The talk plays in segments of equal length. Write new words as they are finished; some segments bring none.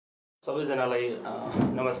सबैजनालाई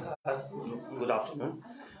नमस्कार, good afternoon.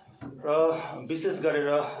 र विशेष गरेर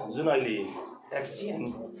जुन अहिले एक्सचिएन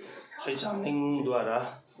श्री चामलिङद्वारा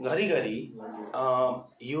घरिघरि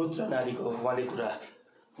युथ र नारीको उहाँले कुरा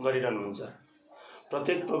गरिरहनुहुन्छ।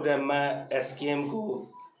 प्रत्येक प्रोग्राममा एसकेएमको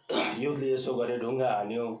युथले यसो गरे, ढुङ्गा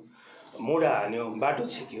हान्यो, मुढा हान्यो, बाटो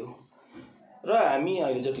छेक्यो। र हामी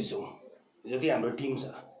अहिले जति छौँ, जति हाम्रो टिम छ,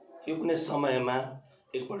 यो कुनै समयमा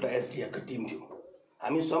एकपल्ट एसडिएफको टिम थियो।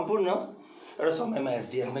 हामी सम्पूर्ण एउटा समयमा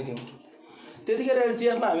एसडिएफमै थियौँ। त्यतिखेर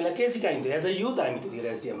एसडिएफमा हामीलाई के सिकाइन्थ्यो? एज अ युथ हामी त्यतिखेर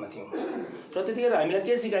एसडिएफमा थियौँ। र त्यतिखेर हामीलाई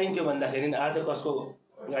के सिकाइन्थ्यो भन्दाखेरि आज कसको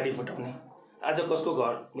गाडी फुटाउने, आज कसको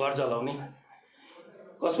घर जलाउने,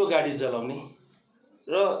 कसको गाडी जलाउने।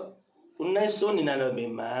 र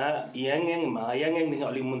 1999मा याङगाङदेखि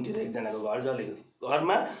अलिक मुनतिर एकजनाको घर जलेको थियो,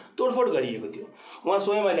 घरमा तोडफोड गरिएको थियो। उहाँ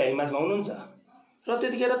स्वयं अहिले हामीमाझमा हुनुहुन्छ र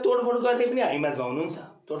त्यतिखेर तोडफोड गर्ने पनि हामीमाझमा हुनुहुन्छ।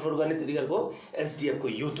 तोडफोड गर्ने त्यतिखेरको एसडिएफको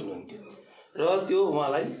युथ हुनुहुन्थ्यो र त्यो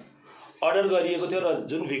उहाँलाई अर्डर गरिएको थियो। र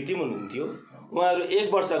जुन भिक्टिम हुनुहुन्थ्यो उहाँहरू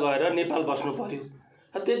 1 वर्ष गएर नेपाल बस्नु पर्यो।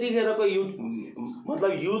 त्यतिखेरको युथ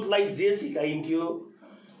मतलब युथलाई जे सिकाइन्थ्यो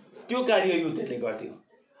त्यो कार्य युथहरूले गर्थ्यो।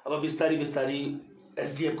 अब बिस्तारी बिस्तारी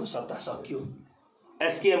एसडिएफको सत्ता सकियो,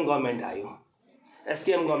 एसकेएम गभर्मेन्ट आयो।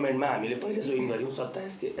 एसकेएम गभर्मेन्टमा हामीले पहिले जोइन गऱ्यौँ। सत्ता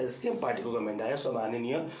एसकेएम पार्टीको गभर्मेन्ट आयो।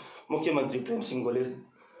 सम्माननीय मुख्यमन्त्री प्रेमसिंह गोले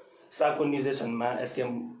साहबको निर्देशनमा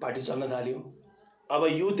एसकेएम पार्टी चल्न थाल्यो। अब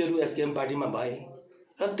युथहरू एसकेएम पार्टीमा भए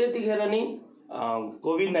र त्यतिखेर नै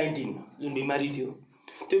कोभिड-19 जुन बिमारी थियो,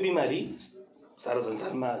 त्यो बिमारी सारा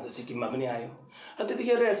संसारमा सिक्किममा पनि आयो। र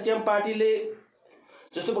त्यतिखेर एसकेएम पार्टीले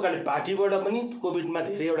जस्तो प्रकारले पार्टीबाट पनि कोभिडमा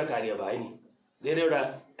धेरैवटा कार्य भयो नि, धेरैवटा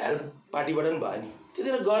हेल्प पार्टीबाट पनि भयो नि।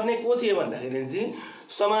 त्यतिखेर गर्ने को थिए भन्दाखेरि चाहिँ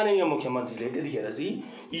सम्माननीय मुख्यमन्त्रीले त्यतिखेर चाहिँ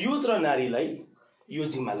युथ र नारीलाई यो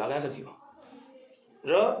जिम्मा लगाएको थियो।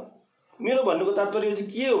 र मेरो भन्नुको तात्पर्य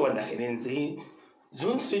चाहिँ के हो भन्दाखेरि चाहिँ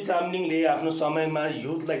जुन श्री चामलिङले आफ्नो समयमा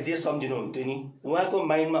युथलाई जे सम्झिनुहुन्थ्यो नि, उहाँको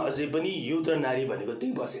माइन्डमा अझै पनि युथ र नारी भनेको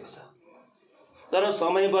त्यही बसेको छ। तर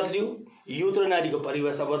समय बदल्यो, युथ र नारीको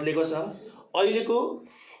परिभाषा बदलेको छ। अहिलेको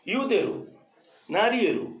युथहरू,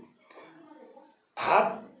 नारीहरू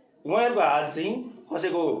उहाँहरूको हात चाहिँ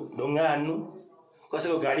कसैको ढुङ्गा हान्नु,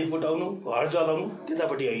 कसैको गाडी फुटाउनु, घर जलाउनु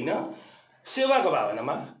त्यतापट्टि होइन, सेवाको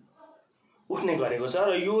भावनामा उठ्ने गरेको छ।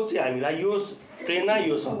 र यो चाहिँ हामीलाई यो प्रेरणा,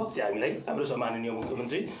 यो सबक चाहिँ हामीलाई हाम्रो सम्माननीय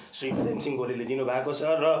मुख्यमन्त्री श्री प्रेमसिंह गोलेले दिनुभएको छ।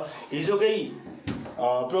 र हिजोकै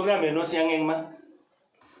प्रोग्राम हेर्नुहोस्, याङगाङमा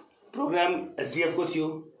प्रोग्राम एसडिएफको थियो,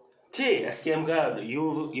 एसकेएमका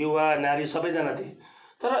युवा नारी सबैजना थिए।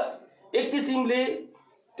 तर एक किसिमले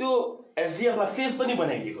त्यो एसडिएफलाई सेफ पनि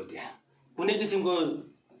बनाइदिएको थियो। कुनै किसिमको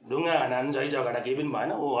ढुङ्गा हान झै झगडा केही पनि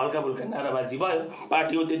भएन। हल्का फुल्का नाराबाजी भयो,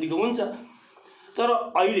 पार्टी हो त्यतिको हुन्छ। तर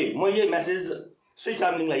अहिले म यही मेसेज श्री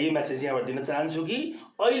चामलिङलाई यही मेसेज यहाँबाट दिन चाहन्छु कि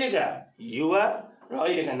अहिलेका युवा र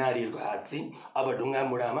अहिलेका नारीहरूको हात चाहिँ अब ढुङ्गा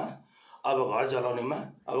मुढामा, अब घर जलाउनेमा,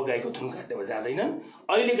 अब गाईको थुन काट्नेमा जाँदैनन्।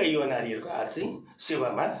 अहिलेका युवा नारीहरूको हात चाहिँ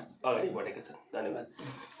सेवामा अगाडि बढेका छन्। धन्यवाद।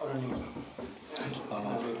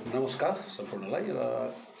 नमस्कार सम्पूर्णलाई। र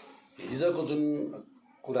हिजोको जुन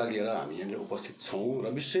कुरा लिएर हामी यहाँनिर उपस्थित छौँ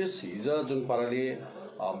र विशेष हिजो जुन पाराले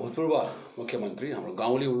भूतपूर्व मुख्यमन्त्री हाम्रो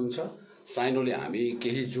गाउँले हुनुहुन्छ, साइनोले हामी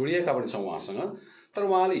केही जोडिएका पनि छौँ उहाँसँग। तर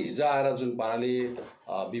उहाँले हिजो आएर जुन पाराले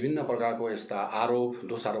विभिन्न प्रकारको यस्ता आरोप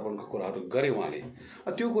दोषारोपणको कुराहरू गरे उहाँले,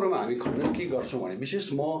 त्यो कुरामा हामी खण्डन के गर्छौँ भने विशेष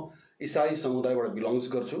म इसाई समुदायबाट बिलोङ्स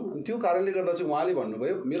गर्छु। अनि त्यो कारणले गर्दा चाहिँ उहाँले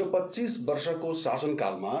भन्नुभयो मेरो 25 वर्षको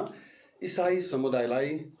शासनकालमा इसाई समुदायलाई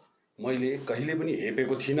मैले कहिले पनि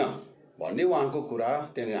हेपेको थिइनँ भन्ने उहाँको कुरा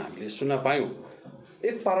त्यहाँनिर हामीले सुन्न पायौँ।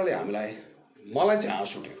 एक पाराले मलाई चाहिँ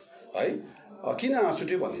हाँस उठ्यो है। किन हाँस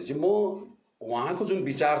उठ्यो भने चाहिँ म उहाँको जुन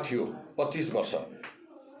विचार थियो 25 वर्ष,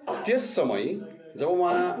 त्यस समय जब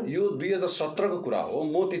उहाँ यो 2017को कुरा हो,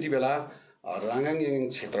 म त्यति बेला याङगाङ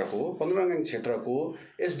क्षेत्रको 15 क्षेत्रको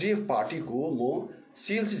एसडिएफ पार्टीको म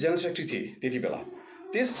सिएलसी जनरल सेक्रेटरी थिएँ त्यति बेला।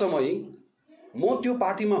 त्यस समय म त्यो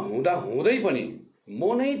पार्टीमा हुँदै पनि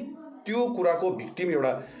म नै त्यो कुराको भिक्टिम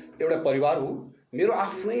एउटा परिवार हो। मेरो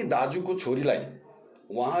आफ्नै दाजुको छोरीलाई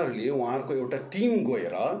उहाँहरूको एउटा टिम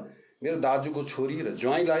गएर मेरो दाजुको छोरी र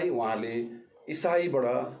ज्वाइँलाई उहाँले इसाईबाट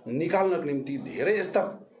निकाल्नको निम्ति धेरै यस्ता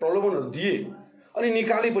प्रलोभनहरू दिए अनि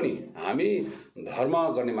निकाले पनि। हामी धर्म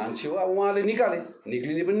गर्ने मान्छे हो, अब उहाँले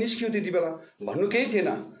निक्लिने पनि निस्कियो। त्यति बेला भन्नु केही थिएन।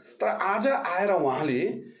 तर आज आएर उहाँले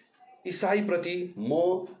इसाईप्रति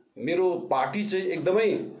मेरो पार्टी चाहिँ एकदमै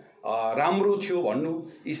राम्रो थियो भन्नु,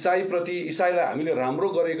 इसाईलाई हामीले राम्रो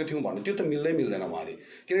गरेको थियौँ भन्नु, त्यो त मिल्दैन उहाँले।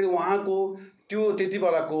 किनकि उहाँको त्यो त्यति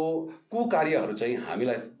बेलाको कुकार्यहरू चाहिँ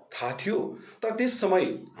हामीलाई थाहा थियो। तर त्यस समय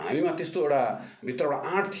हामीमा त्यस्तो एउटा भित्रबाट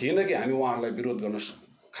आँट थिएन कि हामी उहाँहरूलाई विरोध गर्न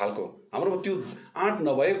खालको। हाम्रो त्यो आँट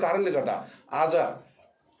नभएको कारणले गर्दा आज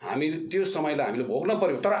हामी त्यो समयलाई हामीले भोग्न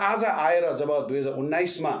पर्यो। तर आज आएर जब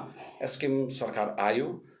 2019मा एसकेएम सरकार आयो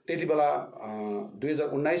त्यति बेला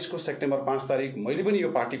 2019 को सेप्टेम्बर 5 तारिक मैले पनि यो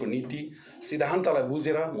पार्टीको नीति सिद्धान्तलाई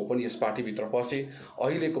बुझेर म पनि यस पार्टीभित्र पसेँ।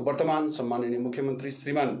 अहिलेको वर्तमान सम्माननीय मुख्यमन्त्री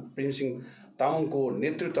श्रीमान प्रेमसिंह तामाङको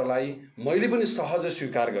नेतृत्वलाई मैले पनि सहज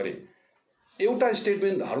स्वीकार गरेँ। एउटा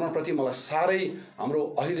स्टेटमेन्ट धर्मप्रति मलाई साह्रै हाम्रो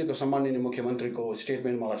अहिलेको सम्माननीय मुख्यमन्त्रीको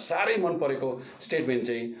स्टेटमेन्ट मलाई साह्रै मन परेको स्टेटमेन्ट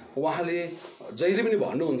चाहिँ उहाँले जहिले पनि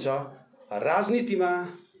भन्नुहुन्छ राजनीतिमा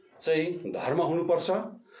चाहिँ धर्म हुनुपर्छ,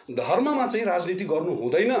 धर्ममा चाहिँ राजनीति गर्नु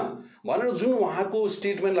हुँदैन भनेर जुन उहाँको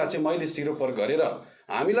स्टेटमेन्टलाई चाहिँ मैले सिरोपर गरेर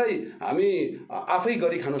हामी आफै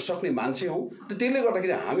गरी खान सक्ने मान्छे हौँ। त्यसले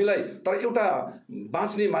गर्दाखेरि हामीलाई तर एउटा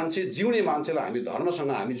बाँच्ने मान्छे जिउने मान्छेलाई हामी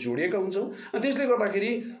धर्मसँग हामी जोडिएका हुन्छौँ। अनि त्यसले गर्दाखेरि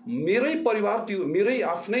मेरै परिवार त्यो मेरै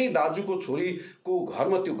आफ्नै दाजुको छोरीको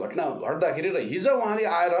घरमा त्यो घटना घट्दाखेरि र हिजो उहाँले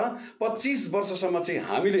आएर 25 वर्षसम्म चाहिँ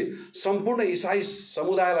हामीले सम्पूर्ण इसाई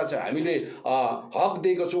समुदायलाई चाहिँ हामीले हक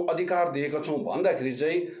दिएको छौँ, अधिकार दिएका छौँ भन्दाखेरि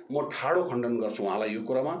चाहिँ म ठाडो खण्डन गर्छु उहाँलाई यो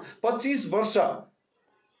कुरामा। 25 वर्ष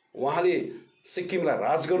उहाँले सिक्किमलाई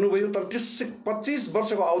राज गर्नुभयो तर त्यो 25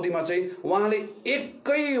 वर्षको अवधिमा चाहिँ उहाँले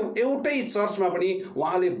एउटै चर्चमा पनि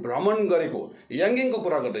उहाँले भ्रमण गरेको, याङगाङको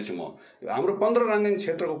कुरा गर्दैछु म, हाम्रो 15 राङगाङ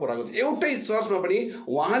क्षेत्रको कुरा गर्छु, एउटै चर्चमा पनि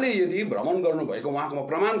उहाँले यदि भ्रमण गर्नुभएको उहाँकोमा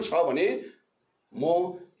प्रमाण छ भने म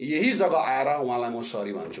यही जग्गा आएर उहाँलाई म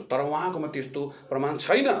सरी भन्छु। तर उहाँकोमा त्यस्तो प्रमाण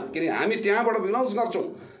छैन किनकि हामी त्यहाँबाट बिलोङ्स गर्छौँ।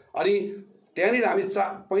 अनि त्यहाँनिर हामी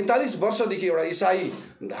 45 वर्षदेखि एउटा इसाई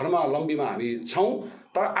धर्मावलम्बीमा हामी छौँ।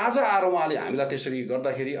 तर आज आएर उहाँले हामीलाई त्यसरी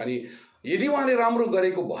गर्दाखेरि अनि यदि उहाँले राम्रो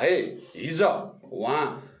गरेको भए हिजो उहाँ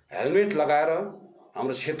हेलमेट लगाएर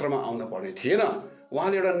हाम्रो क्षेत्रमा आउन पर्ने थिएन।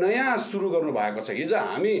 उहाँले एउटा नयाँ सुरु गर्नु भएको छ। हिजो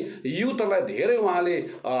हामी युथलाई धेरै उहाँले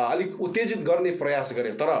अलिक उत्तेजित गर्ने प्रयास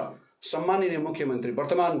गरे तर सम्माननीय मुख्यमन्त्री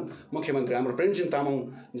वर्तमान मुख्यमन्त्री हाम्रो प्रेमसिंह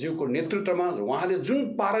तामाङज्यूको नेतृत्वमा उहाँले जुन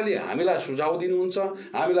पाराले हामीलाई सुझाव दिनुहुन्छ,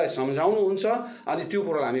 हामीलाई सम्झाउनुहुन्छ अनि त्यो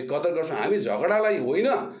कुरालाई हामी कदर गर्छौँ। हामी झगडालाई होइन,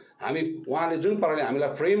 हामी उहाँले जुन पाराले हामीलाई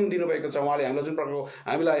फ्रेम दिनुभएको छ, उहाँले हामीलाई जुन प्रकारको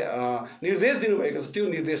हामीलाई निर्देश दिनुभएको छ त्यो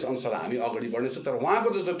निर्देश अनुसार हामी अगाडि बढ्नेछौँ। तर उहाँको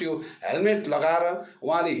जस्तो त्यो हेलमेट लगाएर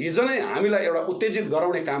उहाँले हिजो नै हामीलाई एउटा उत्तेजित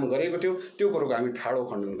गराउने काम गरेको थियो, त्यो कुरोको हामी ठाडो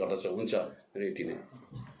खण्डन गर्दछौँ। हुन्छ यति नै।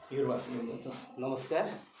 नमस्कार।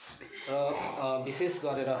 र विशेष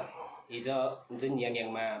गरेर हिजो जुन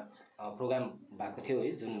याङगाङमा प्रोग्राम भएको थियो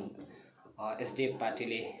है, जुन एसडीएफ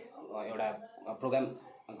पार्टीले एउटा प्रोग्राम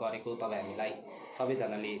गरेको तपाईँ हामीलाई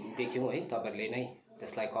सबैजनाले देख्यौँ है, तपाईँहरूले नै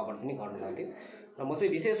त्यसलाई कभर पनि गर्नुभएको थियो। र म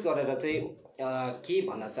चाहिँ विशेष गरेर चाहिँ के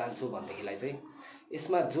भन्न चाहन्छु भनेदेखिलाई चाहिँ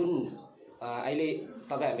यसमा जुन अहिले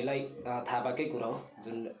तपाईँ हामीलाई थाहा भएकै कुरा हो,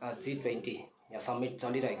 जुन G20 समिट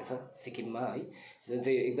चलिरहेको छ सिक्किममा है, जुन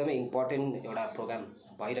चाहिँ एकदमै इम्पोर्टेन्ट एउटा प्रोग्राम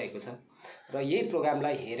भइरहेको छ। र यही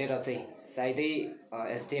प्रोग्रामलाई हेरेर चाहिँ सायदै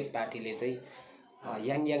एसडीएफ पार्टीले चाहिँ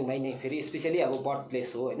याङगाङमै नै फेरि स्पेसली अब बर्थ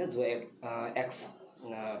प्लेस हो होइन, जो एक्स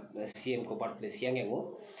सीएमको बर्थ प्लेस याङगाङ हो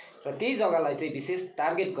र त्यही जग्गालाई चाहिँ विशेष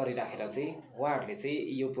टार्गेट गरिराखेर चाहिँ उहाँहरूले चाहिँ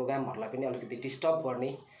यो प्रोग्रामहरूलाई पनि अलिकति डिस्टर्ब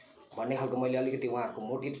गर्ने भन्ने खालको मैले अलिकति उहाँहरूको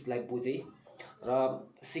मोटिभ्सलाई बुझेँ र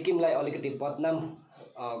सिक्किमलाई अलिकति बदनाम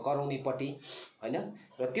गराउनेपट्टि होइन।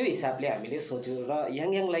 र त्यो हिसाबले हामीले सोच्यौँ र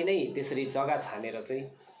याङगाङलाई नै त्यसरी जग्गा छानेर चाहिँ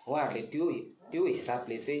उहाँहरूले त्यो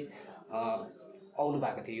हिसाबले चाहिँ आउनु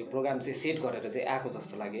भएको थियो। यो प्रोग्राम चाहिँ सेट गरेर चाहिँ आएको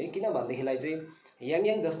जस्तो लाग्यो है। किन भनेदेखिलाई चाहिँ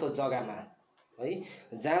याङगाङ जस्तो जग्गामा है,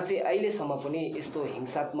 जहाँ चाहिँ अहिलेसम्म पनि यस्तो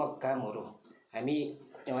हिंसात्मक कामहरू हामी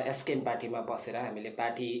एसकेएम पार्टीमा बसेर हामीले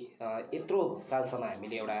पार्टी यत्रो सालसम्म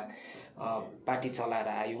हामीले एउटा पार्टी चलाएर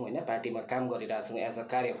आयौँ होइन, पार्टीमा काम गरिरहेको छौँ एज अ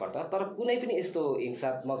कार्यकर्ता। तर कुनै पनि यस्तो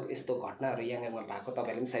हिंसात्मक यस्तो घटनाहरू याङगाङमा भएको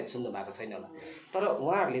तपाईँहरूले पनि सायद सुन्नु भएको छैन होला। तर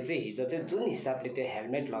उहाँहरूले चाहिँ हिजो चाहिँ जुन हिसाबले त्यो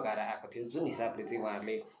हेलमेट लगाएर आएको थियो, जुन हिसाबले चाहिँ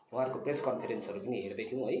उहाँहरूको प्रेस कन्फरेन्सहरू पनि हेर्दै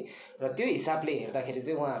थियौँ है, र त्यो हिसाबले हेर्दाखेरि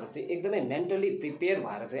चाहिँ उहाँहरू चाहिँ एकदमै मेन्टली प्रिपेयर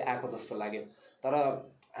भएर चाहिँ आएको जस्तो लाग्यो। तर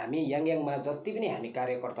हामी याङगाङमा जति पनि हामी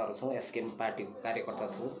कार्यकर्ताहरू छौँ, एसकेएम पार्टीको कार्यकर्ता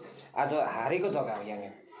छौँ, आज हारेको जग्गा हो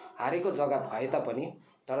याङगाङ, हारेको जग्गा भए तापनि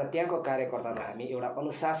तर त्यहाँको कार्यकर्ताहरू हामी एउटा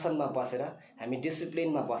अनुशासनमा बसेर हामी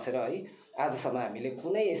डिसिप्लिनमा बसेर है आजसम्म हामीले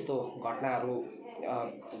कुनै यस्तो घटनाहरू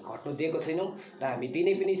घट्नु दिएको छैनौँ र हामी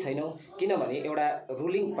दिने पनि छैनौँ। किनभने एउटा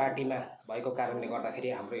रुलिङ पार्टीमा भएको कारणले गर्दाखेरि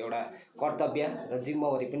हाम्रो एउटा कर्तव्य र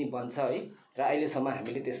जिम्मेवारी पनि बन्छ है, र अहिलेसम्म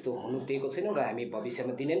हामीले त्यस्तो हुनु दिएको छैनौँ र हामी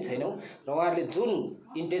भविष्यमा दिने पनि छैनौँ। र उहाँहरूले जुन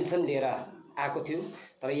इन्टेन्सन लिएर आएको थियो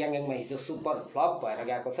तर याङगाङमा हिजो सुपर फ्लप भएर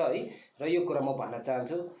गएको छ है, र यो कुरा म भन्न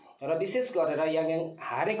चाहन्छु। र विशेष गरेर याङगाङ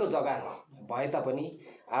हारेको जग्गा भए तापनि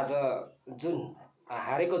आज जुन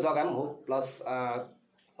हारेको जग्गा पनि हो प्लस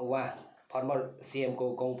उहाँ फर्मर सीएम को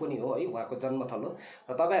गाउँ पनि हो है, उहाँको जन्मथलो।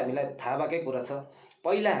 र तपाईँ हामीलाई थाहा भएकै कुरा छ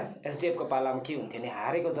पहिला एसडीएफ को पालामा के हुन्थ्यो भने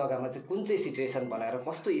हारेको जग्गामा चाहिँ कुन चाहिँ सिचुएसन बनाएर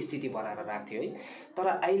कस्तो स्थिति बनाएर राख्थ्यो है। तर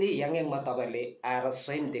अहिले याङयाङमा तपाईँहरूले आएर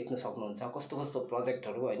स्वयं देख्न सक्नुहुन्छ कस्तो कस्तो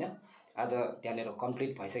प्रोजेक्टहरू होइन आज त्यहाँनिर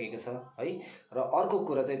कम्प्लिट भइसकेको छ है। र अर्को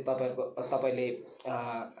कुरा चाहिँ तपाईँहरूले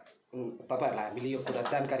हामीले यो कुरा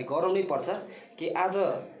जानकारी गराउनै पर्छ कि आज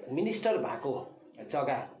मिनिस्टर भएको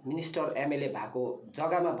जग्गा, मिनिस्टर एमएलए भएको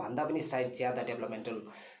जग्गामा भन्दा पनि सायद ज्यादा डेभलपमेन्टल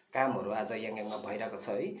कामहरू आज याङयाङमा भइरहेको छ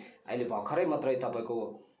है। अहिले भर्खरै मात्रै तपाईँको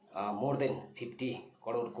मोर देन 50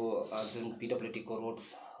 करोडको जुन पिडब्ल्युडीको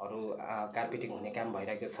रोड्सहरू कार्पेटिङ हुने काम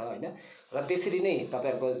भइरहेको छ होइन। र त्यसरी नै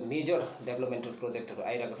तपाईँहरूको मेजर डेभलपमेन्टल प्रोजेक्टहरू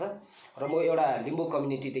आइरहेको छ। र म एउटा लिम्बू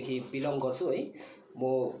कम्युनिटीदेखि बिलङ गर्छु है। म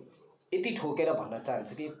यति ठोकेर भन्न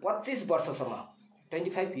चाहन्छु कि 25 वर्षसम्म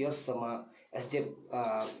 25 इयर्ससम्म एसडीएफ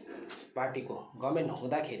पार्टीको गभर्मेन्ट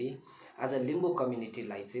हुँदाखेरि आज लिम्बू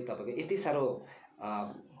कम्युनिटीलाई चाहिँ तपाईँको यति साह्रो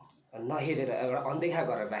नहेरेर एउटा अनदेखा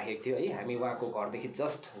गरेर राखेको थियो है। हामी उहाँको घरदेखि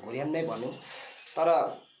जस्ट घुर्यान्नै भन्यौँ। तर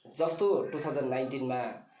जस्तो 2019 मा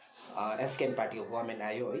एसकेएम पार्टीको गभर्मेन्ट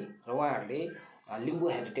आयो है र उहाँहरूले लिम्बू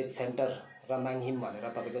हेरिटेज सेन्टर र माङहिम भनेर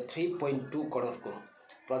तपाईँको 3.2 करोडको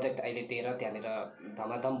प्रोजेक्ट अहिले दिएर त्यहाँनिर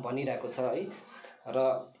धमाधम बनिरहेको छ है। र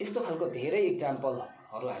यस्तो खालको धेरै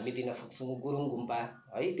इक्जाम्पलहरू हामी दिन सक्छौँ। गुरुङ गुम्पा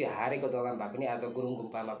है, त्यो हारेको जग्गामा भए पनि आज गुरुङ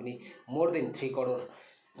गुम्पामा पनि मोर देन 3 करोड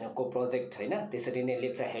को प्रोजेक्ट होइन। त्यसरी नै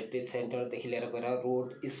लेप्चा हेरिटेज सेन्टरदेखि लिएर गएर रोड,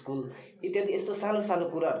 स्कुल इत्यादि यस्तो सानो सानो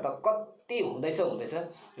कुराहरू त कति हुँदैछ।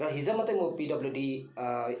 र हिजो मात्रै म पिडब्ल्युडी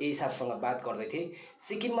एसाबसँग बात गर्दै थिएँ।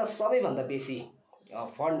 सिक्किममा सबैभन्दा बेसी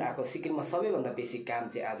फन्ड आएको, सिक्किममा सबैभन्दा बेसी काम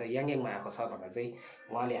चाहिँ आज याङयाङमा आएको छ भनेर चाहिँ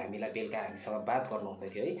उहाँले हामीलाई बेलुका हामीसँग बात गर्नुहुँदै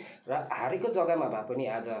थियो है। र हारेको जग्गामा भए पनि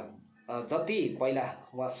आज जति पहिला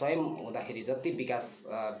उहाँ स्वयं हुँदाखेरि जति विकास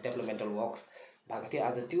डेभलपमेन्टल वर्क्स भएको थियो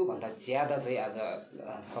आज त्योभन्दा ज्यादा चाहिँ आज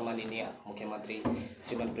सम्माननीय मुख्यमन्त्री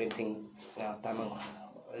श्रीमान प्रेमसिंह तामाङ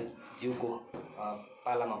ज्यूको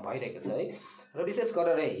पालामा भइरहेको छ है। र विशेष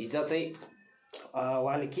गरेर हिजो चाहिँ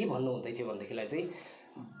उहाँले के भन्नुहुँदै थियो भनेदेखिलाई चाहिँ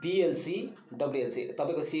बीएलसी डब्लुएलसी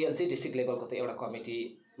तपाईँको सीएलसी डिस्ट्रिक्ट लेभलको त एउटा कमिटी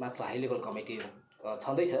मात्र हाई लेभल कमिटी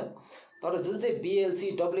छँदैछ। तर जुन चाहिँ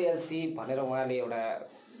बीएलसी डब्लुएलसी भनेर उहाँले एउटा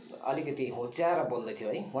अलिकति होच्याएर बोल्दै थियो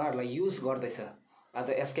है, उहाँहरूलाई युज गर्दैछ आज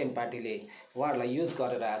एसकेएम पार्टीले उहाँहरूलाई युज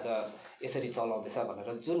गरेर आज यसरी चलाउँदैछ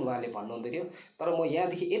भनेर जुन उहाँले भन्नुहुँदै थियो। तर म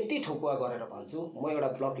यहाँदेखि यति ठोकुवा गरेर भन्छु, म एउटा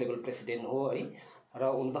ब्लक लेभल प्रेसिडेन्ट हो है। र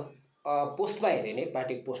उन त पोस्टमा हेरेँ नि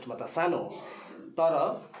पार्टीको पोस्टमा त सानो हो, तर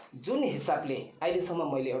जुन हिसाबले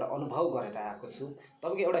अहिलेसम्म मैले एउटा अनुभव गरेर आएको छु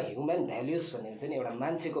तपाईँको एउटा ह्युमन भ्याल्युज भन्ने हुन्छ नि, एउटा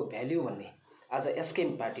मान्छेको भ्याल्यु भन्ने आज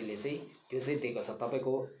एसकेएम पार्टीले चाहिँ त्यो चाहिँ दिएको छ।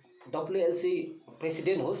 तपाईँको डब्लुएलसी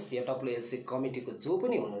प्रेसिडेन्ट होस् या डब्लुएलसी कमिटीको जो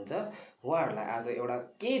पनि हुनुहुन्छ उहाँहरूलाई आज एउटा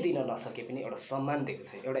केही दिन नसके पनि एउटा सम्मान दिएको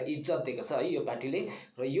छ, एउटा इज्जत दिएको छ है यो पार्टीले।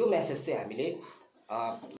 र यो मेसेज चाहिँ हामीले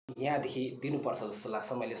यहाँदेखि दिनुपर्छ जस्तो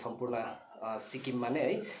लाग्छ मैले सम्पूर्ण सिक्किममा नै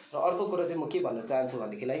है। र अर्को कुरा चाहिँ म के भन्न चाहन्छु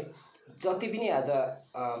भनेदेखिलाई जति पनि आज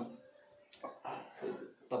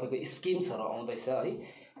तपाईँको स्किम्सहरू आउँदैछ है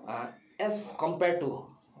एज कम्पेयर टु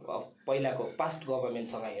पहिलाको पास्ट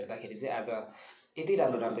गभर्मेन्टसँग हेर्दाखेरि चाहिँ आज यति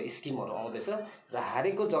राम्रो राम्रो स्किमहरू आउँदैछ। र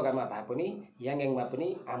हारेको जग्गामा भए पनि याङयाङमा पनि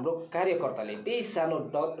हाम्रो कार्यकर्ताले त्यही सानो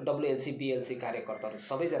डब्लुएलसी बीएलसी कार्यकर्ताहरू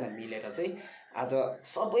सबैजना मिलेर चाहिँ आज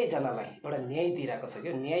सबैजनालाई एउटा न्याय दिइरहेको छ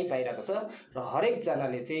क्या, न्याय पाइरहेको छ। र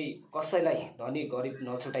हरेकजनाले चाहिँ कसैलाई धनी गरिब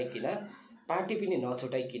नछुटाइकन, पार्टी पनि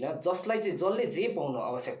नछुटाइकन जसलाई चाहिँ जसले जे पाउनु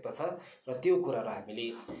आवश्यकता छ र त्यो कुराहरू हामीले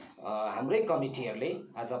हाम्रै कमिटीहरूले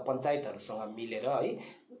आज पञ्चायतहरूसँग मिलेर है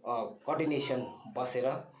कोअर्डिनेसन बसेर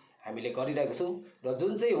हामीले गरिरहेको छौँ। र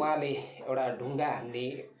जुन चाहिँ उहाँले एउटा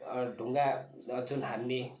ढुङ्गा जुन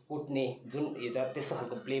हान्ने कुट्ने जुन हिजो त्यस्तो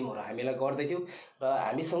खालको ब्लेमहरू हामीलाई गर्दै थियो। र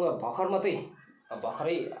हामीसँग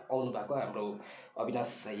भर्खरै आउनुभएको हाम्रो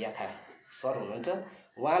अविनाश याखा सर हुनुहुन्छ,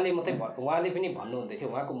 उहाँले पनि भन्नुहुँदै थियो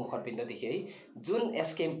उहाँको मुखरपिण्डदेखि है, जुन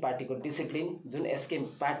एसकेएम पार्टीको डिसिप्लिन, जुन एसकेएम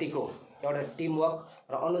पार्टीको एउटा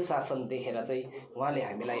टिमवर्क र अनुशासन देखेर चाहिँ उहाँले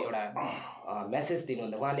हामीलाई एउटा मेसेज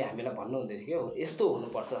दिनुहुँदै उहाँले हामीलाई भन्नुहुँदै थियो यस्तो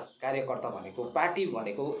हुनुपर्छ कार्यकर्ता भनेको,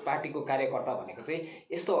 पार्टीको कार्यकर्ता भनेको चाहिँ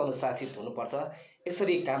यस्तो अनुशासित हुनुपर्छ,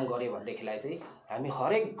 यसरी काम गऱ्यो भनेदेखिलाई चाहिँ हामी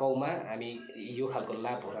हरेक गाउँमा हामी यो खालको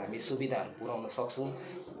लाभहरू हामी सुविधाहरू पुर्याउन सक्छौँ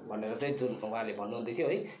भनेर चाहिँ जुन उहाँले भन्नुहुँदै थियो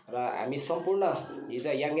है। र हामी सम्पूर्ण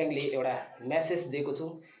हिजो याङयाङले एउटा मेसेज दिएको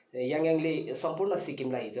छौँ। याङयाङले सम्पूर्ण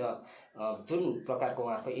सिक्किमलाई हिजो जुन प्रकारको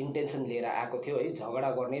उहाँको इन्टेन्सन लिएर आएको थियो है, झगडा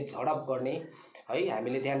गर्ने, झडप गर्ने है,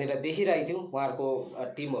 हामीले त्यहाँनिर देखिरहेको थियौँ। उहाँहरूको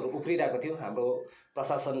टिमहरू उफ्रिरहेको थियो। हाम्रो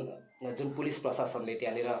प्रशासन जुन पुलिस प्रशासनले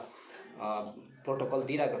त्यहाँनिर प्रोटोकल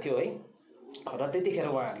दिइरहेको थियो है। र त्यतिखेर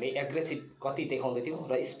उहाँहरूले एग्रेसिभ कति देखाउँदै थियो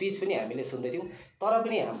र स्पिच पनि हामीले सुन्दैथ्यौँ। तर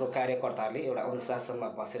पनि हाम्रो कार्यकर्ताहरूले एउटा अनुशासनमा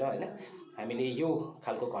बसेर होइन हामीले यो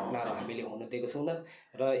खालको घटनाहरू हामीले हुन दिएको छौँ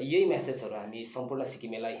र यही मेसेजहरू हामी सम्पूर्ण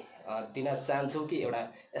सिक्किमेलाई दिन चाहन्छौँ कि एउटा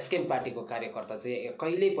एसकेएम पार्टीको कार्यकर्ता चाहिँ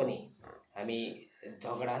कहिल्यै पनि हामी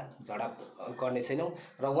झडप गर्ने छैनौँ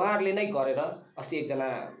र उहाँहरूले नै गरेर अस्ति एकजना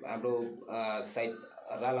हाम्रो सायद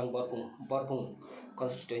रालङ बर्पुङ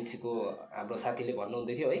कन्स्टिट्युन्सीको हाम्रो साथीले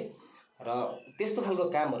भन्नुहुँदै थियो है र त्यस्तो खालको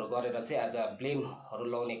कामहरू गरेर चाहिँ आज ब्लेमहरू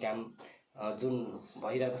लाउने काम जुन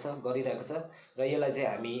भइरहेको छ गरिरहेको छ र यसलाई चाहिँ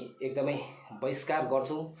हामी एकदमै बहिष्कार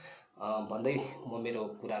गर्छौँ भन्दै म मेरो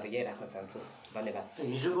कुराहरू यही राख्न चाहन्छु। धन्यवाद।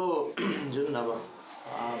 हिजोको जुन अब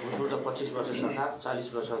भूतपूर्व 25 वर्ष सरकार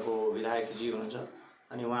 40 वर्षको विधायकजी हुनुहुन्छ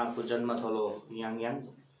अनि उहाँको जन्मथलो याङयाङ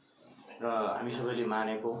र हामी सबैले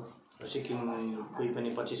मानेको सिक्किम कोही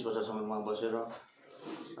पनि 25 वर्षसम्म उहाँ बसेर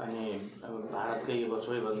अनि भारतकै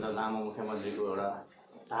सबैभन्दा लामो मुख्यमन्त्रीको एउटा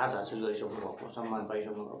ताज हासिल गरिसक्नु भएको सम्मान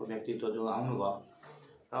पाइसक्नु भएको व्यक्तित्व जो आउनुभयो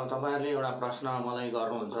र तपाईँहरूले एउटा प्रश्न मलाई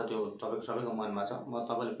गर्नुहुन्छ त्यो तपाईँको सबैको मनमा छ। म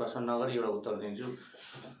तपाईँले प्रश्न नगरी एउटा उत्तर दिन्छु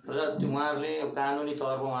र त्यो उहाँहरूले कानुनी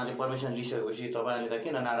तौरमा उहाँले पर्मिसन लिइसकेपछि तपाईँहरूले त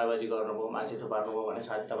किन नाराबाजी गर्नुभयो मान्छे थुपार्नुभयो भन्ने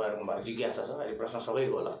सायद तपाईँहरूको जिज्ञासा छ। अहिले प्रश्न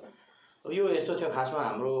सबैको होला। यो यस्तो थियो खासमा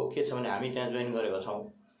हाम्रो के छ भने हामी त्यहाँ जोइन गरेको छौँ।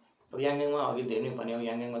 अब याङयाङमा अघि धेरै नै भन्यो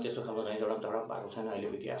याङयाङमा त्यस्तो खालको चाहिँ झडप भएको छैन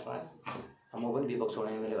अहिलेको इतिहासमा। म पनि विपक्षबाट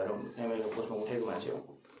एमएलए भएर एमएलए पोस्टमा उठेको मान्छे हो।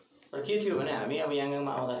 र के थियो भने हामी अब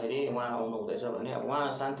याङयाङमा आउँदाखेरि उहाँ आउनु हुँदैछ भने अब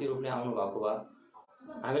उहाँ शान्ति रूपले आउनुभएको भए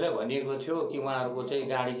हामीलाई भनिएको थियो कि उहाँहरूको चाहिँ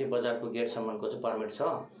गाडी चाहिँ बजारको गेटसम्मको चाहिँ पर्मिट छ,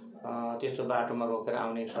 त्यस्तो बाटोमा रोकेर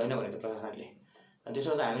आउने छैन भनेको प्रशासनले। अनि त्यसो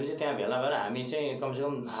हुँदा हामीले चाहिँ त्यहाँ भेला भएर हामी चाहिँ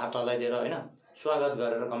कमसेकम हात हल्लाइदिएर होइन स्वागत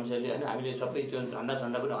गरेर कमसेले होइन हामीले सबै त्यो झन्डा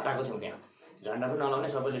पनि हटाएको थियौँ। त्यहाँ झन्डा पनि नलाउने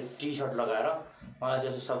सबैले टी सर्ट लगाएर उहाँलाई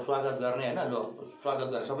चाहिँ सब स्वागत गर्ने होइन स्वागत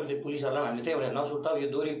गरेर सबैले पुलिसहरूलाई हामीले त्यही भनेर नसुर्ता यो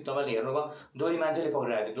दोरी तपाईँले हेर्नुभयो दोरी मान्छेले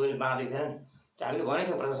पक्रिरहेको थियो, दोरी बाँधेको थिएन नि। हामीले भनेको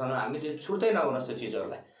थियौँ प्रशासनमा हामीले छुट्दै नगर्नुहोस् त्यो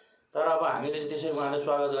चिजहरूलाई। तर अब हामीले चाहिँ त्यसरी उहाँलाई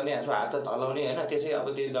स्वागत गर्ने हात हल्लाउने होइन त्यसै अब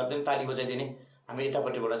त्यो गर्दैन ताली बजाइदिने हामी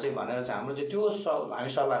यतापट्टिबाट चाहिँ भनेर चाहिँ हाम्रो चाहिँ त्यो हामी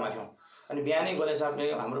सल्लाहमा थियौँ। अनि बिहानै गोले साहबले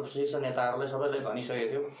हाम्रो शीर्ष नेताहरूलाई सबैलाई भनिसकेको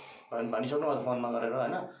थियो भनिसक्नु फोनमा गरेर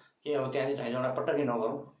होइन कि अब त्यहाँनिर चाहिँ एउटा पटक्कै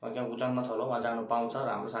नगरौँ त्यहाँ जन्म थलो उहाँ जानु पाउँछ र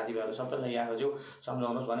हाम्रो साथीभाइहरू सबैलाई यहाँको जो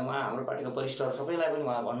सम्झाउनुहोस् भने उहाँ हाम्रो पार्टीको वरिष्ठहरू सबैलाई पनि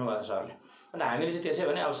उहाँ भन्नुभएको छ सरले। अन्त हामीले चाहिँ त्यसै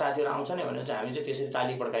भने अब साथीहरू आउँछ नि भने चाहिँ हामी चाहिँ त्यसरी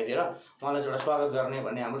ताली पड्काइदिएर उहाँलाई एउटा स्वागत गर्ने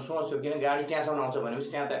भन्ने हाम्रो सोच थियो। किन गाडी त्यहाँसम्म आउँछ भनेपछि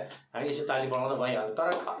त्यहाँ त हामी यसो ताली पड्काउँदा भइहाल्यो। तर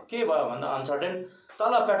के भयो भन्दा अनसर्टेन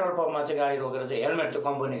तल पेट्रोल पम्पमा चाहिँ गाडी रोकेर चाहिँ हेलमेट त्यो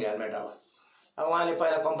कम्पनीको हेलमेट अब उहाँले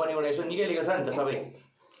पहिला कम्पनीबाट यसो निकालेको छ नि त सबै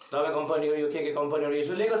दबाई कम्पनी हो यो के कम्पनीहरू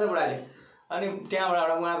यसो लिएको छ बुढाले। अनि त्यहाँबाट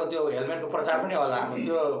एउटा उहाँको त्यो हेलमेटको प्रचार पनि होला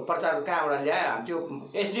त्यो प्रचार कहाँबाट ल्यायो त्यो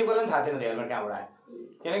एसडिएफलाई पनि थाहा थिएन त्यो हेलमेट कहाँबाट आयो।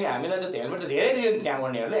 किनकि हामीलाई त हेलमेट त धेरै दियो नि त्यहाँ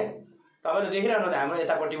गर्नेहरूले। तपाईँले देखिरहनु त हाम्रो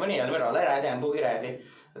यतापट्टि पनि हेलमेट हल्लाइरहेको थियो हामी बोकिरहेको थिएँ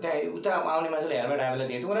त्यहाँ उता आउने मान्छेले हेलमेट हामीलाई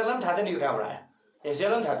दिएको थियो उनीहरूलाई पनि थाहा थिएन यो कहाँबाट आयो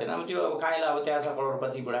एसडिएफलाई पनि थाहा थिएन। अब त्यो अब काहीँलाई अब त्यहाँ छ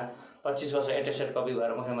करोडपति बुढा 25 वर्ष एटेस्टेड कपी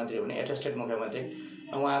भएर मुख्यमन्त्री हुने एटेस्टेड मुख्यमन्त्री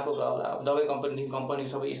उहाँको दबाई कम्पनीको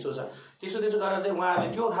सबै यस्तो छ त्यस्तो गरेर चाहिँ उहाँले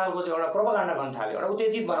त्यो खालको चाहिँ एउटा प्रोपागान्डा गर्न थाल्यो एउटा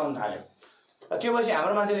उत्तेजित बनाउन थाल्यो। त्यो पछि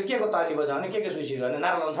हाम्रो मान्छेले के को ताली बजाउने के सुइसी गर्ने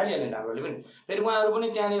नारा लाउन थालिहाल्यो नि हामीहरूले पनि। फेरि उहाँहरू पनि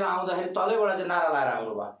त्यहाँनिर आउँदाखेरि तलैबाट चाहिँ नारा लाएर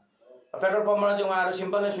आउनुभयो। पेट्रोल पम्पबाट चाहिँ उहाँहरू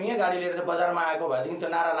सिम्पलले सुँगे गाडी लिएर चाहिँ बजारमा आएको भएदेखि त्यो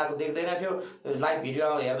नारा लाएको देख्दैन थियो लाइभ भिडियो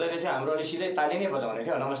हेर्दैन थियो हाम्रोले सिधै ताली नै बजाउने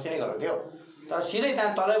थियो नमस्ते नै गरेको थियो। तर सिधै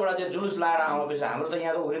त्यहाँ तलैबाट चाहिँ जुलुस लाएर आएपछि हाम्रो त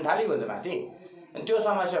यहाँ त उफ्रिन थालिगयो नि त माथि। अनि त्यो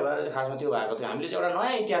समस्या भएर चाहिँ खासमा त्यो भएको थियो। हामीले चाहिँ एउटा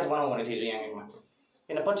नयाँ इतिहास बनाउँ भनेको थियो याङयाङमा।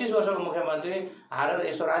 किन 25 वर्षको मुख्यमन्त्री हारेर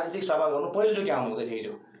यस्तो राजनीतिक सभा गर्नु पहिलोचोटि आउनुभएको थियो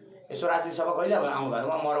हिजो। यस्तो राजनीतिक सभा कहिले आउनुभएको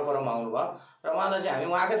उहाँ मरपरमा आउनुभयो र उहाँलाई चाहिँ हामी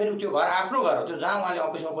उहाँकै फेरि त्यो घर आफ्नो घर हो त्यो जहाँ उहाँले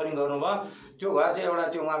अफिस ओपनिङ गर्नुभयो त्यो घर चाहिँ एउटा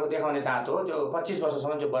त्यो उहाँको देखाउने दाँत हो। त्यो 25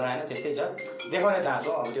 वर्षसम्म त्यो बनाएन त्यस्तै छ देखाउने दाँत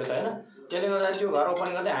हो अब त्यो त होइन। त्यसले गर्दा त्यो घर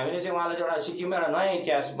ओपनिङ गर्दै हामीले चाहिँ उहाँलाई चाहिँ एउटा सिक्किममा एउटा नयाँ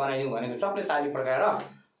इतिहास बनाइदिउँ भनेको सबले ताली पड्काएर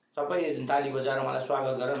सबै ताली बजाएर उहाँलाई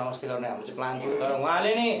स्वागत गरेर नमस्ते गर्ने हाम्रो चाहिँ प्लान थियो। तर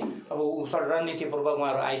उहाँले नै अब रणनीतिपूर्वक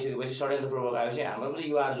उहाँहरू आइसकेपछि षड्यन्त्रपूर्वक आएपछि हाम्रो पनि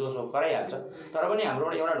युवाहरू जोस कराइहाल्छ। तर पनि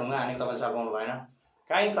हाम्रोबाट एउटा ढुङ्गा हानेको तपाईँले चाल पाउनु भएन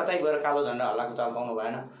कहीँ कतै गएर कालो झन्डा हल्लाएको चाल पाउनु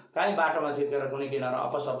भएन कहीँ बाटोमा थिर्केर कुनै किनारा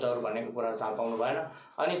अपशब्दहरू भनेको कुराहरू थाहा पाउनु भएन।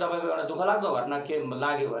 अनि तपाईँको एउटा दुःखलाग्दो घटना के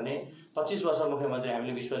लाग्यो भने 25 वर्ष मुख्यमन्त्री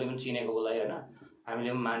हामीले विश्वले पनि चिनेको बोलाइ होइन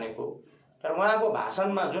हामीले पनि मानेको। तर उहाँको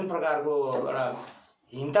भाषणमा जुन प्रकारको एउटा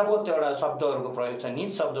हिंसाबोध एउटा शब्दहरूको प्रयोग छ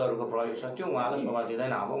नीच शब्दहरूको प्रयोग छ त्यो उहाँलाई शोभा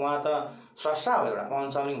दिँदैन। अब उहाँ त स्रष्टा हो एउटा पवन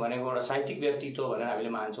चामलिङ भनेको एउटा साहित्यिक व्यक्तित्व भनेर हामीले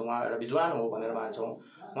मान्छौँ उहाँ एउटा विद्वान हो भनेर मान्छौँ।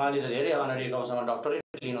 उहाँले त धेरै अनरी गाउँसँग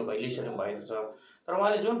डक्टरेट लिइसक्नु भएको छ। तर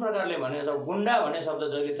उहाँले जुन प्रकारले भने गुन्डा भन्ने शब्द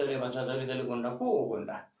जहिले तैले भन्छ जहिले तैले गुन्डा को हो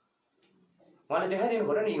गुन्डा उहाँले देखाइदिनु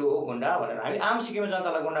पऱ्यो नि यो हो गुन्डा भनेर। हामी आम सिक्किमे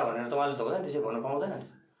जनतालाई गुन्डा भनेर त उहाँले त हुँदैन त्यसरी भन्नु पाउँदैन।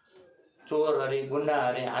 चोर अरे गुन्डा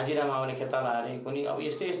अरे हाजिरामा आउने खेताला अरे कुनै अब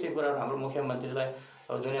यस्तै यस्तै कुराहरू हाम्रो मुख्यमन्त्रीलाई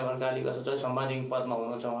अब दुनियाँभर गाली गर्छ जति सम्वादिक पदमा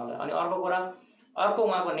हुनुहुन्छ उहाँलाई। अनि अर्को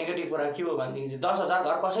उहाँको नेगेटिभ कुरा के हो भनेदेखि 10,000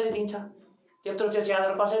 घर कसरी दिन्छ, त्यत्रो त्यो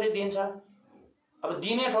च्यादर कसरी दिन्छ। अब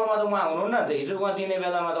दिने ठाउँमा त उहाँ हुनुहुन्न नि त। हिजो उहाँ दिने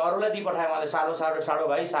बेलामा त अरूलाई दिइ पठायो उहाँले, साडो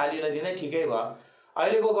भाइ सालीलाई दिँदै ठिकै भयो।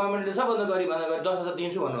 अहिलेको गभर्मेन्टले सबभन्दा गरिबभन्दा गरी 10,000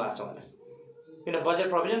 दिन्छु भन्नुभएको छ उहाँले, किन बजेट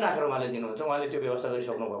प्रोभिजन राखेर उहाँले दिनुहुन्छ। उहाँले त्यो व्यवस्था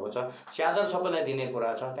गरिसक्नु भएको छ। च्यादर सबैलाई दिने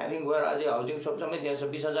कुरा छ। त्यहाँदेखि गएर अझै हाउसिङ सबै दिन्छ।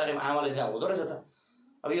 20,000 आमाले दिँदा हुँदो रहेछ त।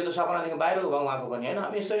 अब यो त सपनादेखि बाहिरको भयो उहाँको पनि होइन।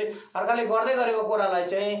 अब यसरी अर्काले गर्दै गरेको कुरालाई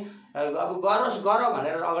चाहिँ अब गर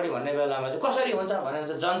भनेर अगाडि भन्ने बेलामा चाहिँ कसरी हुन्छ भनेर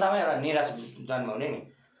चाहिँ जनतामै एउटा निराश जन्माउने नि।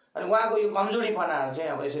 अनि उहाँको यो कमजोरीपनाहरू चाहिँ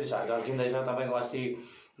अब यसरी झल्किँदैछ। तपाईँको अस्ति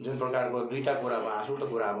जुन प्रकारको दुईवटा कुरा भयो, हाँसउठ्दो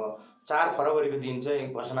कुरा भयो। 4 फरवरीको दिन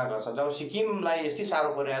चाहिँ घोषणा गर्छ जब सिक्किमलाई यस्तै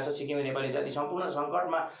साह्रो परिरहेछ, सिक्किमे नेपाली जाति सम्पूर्ण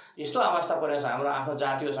सङ्कटमा यस्तो अवस्था परिरहेछ हाम्रो आफ्नो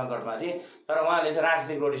जातीय सङ्कटमाथि, तर उहाँले चाहिँ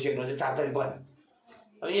राजनीतिक रोटी सेक्नु चाहिँ चारतरी बन्द।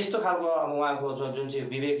 अब यस्तो खालको अब उहाँको जुन चाहिँ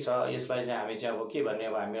विवेक छ यसलाई चाहिँ हामी चाहिँ अब के भन्ने,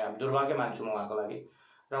 अब हामी दुर्भाग्य मान्छौँ उहाँको लागि।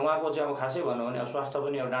 र उहाँको चाहिँ अब खासै भन्नु भने अब स्वास्थ्य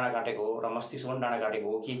पनि अब डाँडा काटेको हो र मस्तिष्क पनि डाँडा काटेको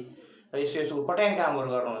हो कि यस्तो पट्याङ कामहरू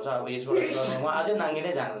गर्नुहुन्छ। अब यसबाट गर्नु उहाँ अझै नाङ्गी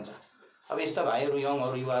नै जानुहुन्छ। अब यस्ता भाइहरू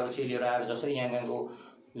यङहरू युवाहरू चेलीहरू आएर जसरी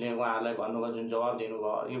याङगाङकोले उहाँहरूलाई भन्नुभयो, जुन जवाब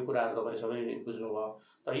दिनुभयो, यो कुराहरू तपाईँले सबैले बुझ्नुभयो।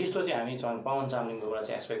 तर यस्तो चाहिँ हामी पवन चामलिङकोबाट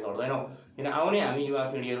चाहिँ एक्सपेक्ट गर्दैनौँ। किन आउने हामी युवा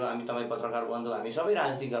पिँढीहरू, हामी तपाईँ पत्रकार बन्धु, हामी सबै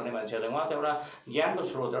राजनीति गर्ने मान्छेहरूलाई उहाँ त एउटा ज्ञानको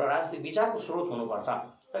स्रोत र राजनीतिक विचारको स्रोत हुनुपर्छ।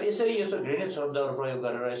 तर यसरी यस्तो घृणित शब्दहरू प्रयोग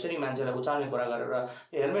गरेर यसरी मान्छेलाई उचाल्ने कुरा गरेर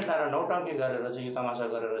हेलमेट लाएर नौटङ्की गरेर चाहिँ यो तमासा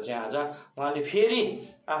गरेर चाहिँ आज उहाँले फेरि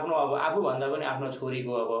आफ्नो अब आफूभन्दा पनि आफ्नो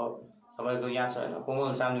छोरीको अब तपाईँको यहाँ छ होइन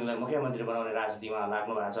कोमल चामलिङलाई मुख्यमन्त्री बनाउने राजनीतिमा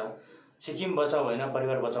लाग्नु भएको छ। सिक्किम बचाऊ होइन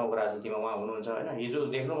परिवार बचाउको राजनीतिमा उहाँ हुनुहुन्छ होइन। हिजो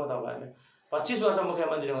देख्नुभयो तपाईँहरूले 25 वर्ष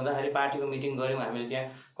मुख्यमन्त्री हुँदाखेरि पार्टीको मिटिङ गऱ्यौँ हामीले। त्यहाँ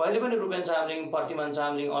कहिले पनि रूपेन चामलिङ, प्रतिमान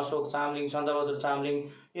चामलिङ, अशोक चामलिङ, सन्तबहादुर चामलिङ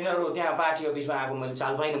यिनीहरू त्यहाँ पार्टी अफिसमा आएको मैले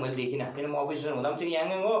चाल पाइनँ, मैले देखिनँ। किन म अपोजिसन हुँदा पनि त्यो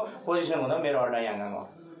याङगाङ हो, पोजिसन हुँदा मेरो अड्डा याङगाङ हो।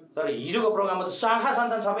 तर हिजोको प्रोग्राममा त शाखा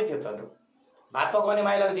सन्तान सबै थियो। त भात पकाउने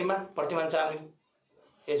माइलाको जिम्मा प्रतिमान चामलिङ,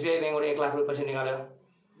 एसबिआई ब्याङ्कबाट 1 लाख रुपियाँ पैसा निकालेर,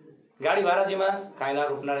 गाडी भाडा जिम्मा काइला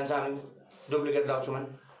रूपनारायण चामलिङ, डुप्लिकेट डक्युमेन्ट।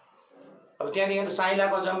 अब त्यहाँदेखि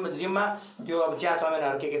साइलाको जिम्मा त्यो अब चिया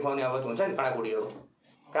चमेनाहरू के खुवाउने अब हुन्छ नि कडाकुडीहरू,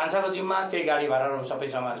 कान्छाको जिम्मा त्यही गाडी भाडाहरू सबै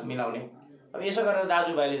समाज मिलाउने। अब यसो गरेर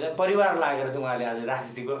दाजुभाइले चाहिँ परिवार लागेर चाहिँ उहाँले आज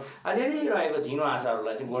राजनीतिको अलिअलि रहेको झिनो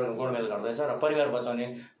आशाहरूलाई चाहिँ गोडमेल गर्दैछ र परिवार बचाउने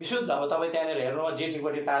विशुद्ध। अब तपाईँ त्यहाँनिर हेर्नुभयो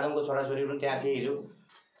जेठीपट्टि तादङको छोराछोरी पनि त्यहाँ थिए, हिजो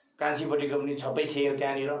कान्छीपट्टिको पनि सबै थिए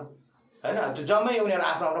त्यहाँनिर होइन। त्यो जम्मै उनीहरू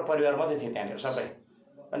आफ्नो आफ्नो परिवार मात्रै थिए त्यहाँनिर सबै।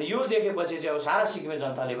 अनि यो देखेपछि चाहिँ अब सारा सिक्किमे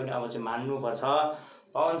जनताले पनि अब चाहिँ मान्नुपर्छ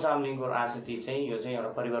पवन चामलिङको राजनीति चाहिँ यो चाहिँ एउटा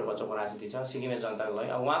परिवार बचाउको राजनीति छ सिक्किमे जनताको लागि।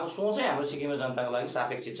 अब उहाँको सोचै हाम्रो सिक्किमे जनताको लागि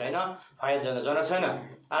सापेक्षित छैन, फाइदाजनक छैन।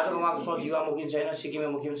 आज उहाँको सोच युवामुखी छैन,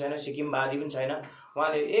 सिक्किमेमुखी पनि छैन, सिक्किमवादी पनि छैन।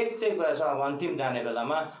 उहाँले एकतै कुरा छ, अब अन्तिम जाने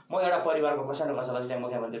बेलामा म एउटा परिवारको कसै न कसैलाई चाहिँ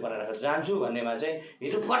मुख्यमन्त्री बनाएर जान्छु भन्नेमा चाहिँ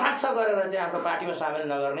हिजो कटाक्ष गरेर चाहिँ आफ्नो पार्टीमा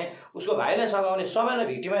सामेल नगर्ने, उसको भाइलाई सघाउने, सबैलाई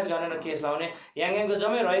भिक्टिमाइज गरेर केस लाउने, याङगाङको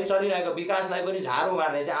जम्मै चलिरहेको विकासलाई पनि झाडु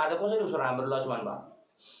मार्ने चाहिँ आज कसरी उसको राम्रो लक्ष्मण भयो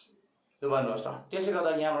त्यो भन्नुहोस् त। त्यसले गर्दा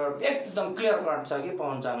यहाँबाट एकदम क्लियर कट छ कि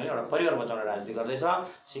पवन चामलिङले एउटा परिवार बचाउने राजनीति गर्दैछ।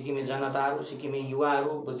 सिक्किमे जनताहरू, सिक्किमे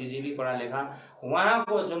युवाहरू, बुद्धिजीवी, पढालेखा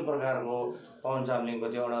उहाँको जुन प्रकारको पवन चामलिङको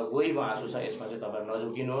त्यो एउटा गोहीको आँसु छ यसमा चाहिँ तपाईँ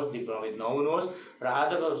नझुकिनुहोस्, दिग्भ्रमित नहुनुहोस्। र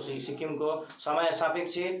आजको सिक्किमको समय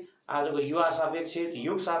सापेक्षित, आजको युवा सापेक्षित,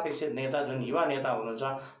 युग सापेक्षित नेता जुन युवा नेता हुनुहुन्छ,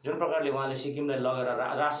 जुन प्रकारले उहाँले सिक्किमलाई लगेर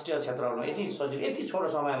राष्ट्रिय क्षेत्रहरूमा यति सजिलो यति छोटो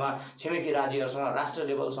समयमा छिमेकी राज्यहरूसँग राष्ट्रिय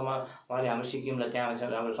लेभलसम्म उहाँले हाम्रो सिक्किमलाई त्यहाँ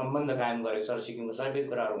हाम्रो सम्बन्ध कायम गरेको छ र सिक्किमको सबै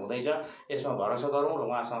कुराहरू हुँदैछ। यसमा भरोसा गरौँ र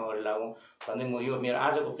उहाँसँग अगाडि लागौँ भन्दै म यो मेरो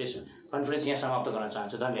आजको प्रेस कन्फरेन्स यहाँ समाप्त गर्न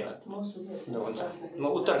चाहन्छु। धन्यवाद। हुन्छ, म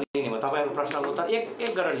उत्तर लिने भयो, तपाईँको प्रश्नको उत्तर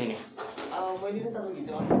एक गरेर लिने। मैले नै तपाईँको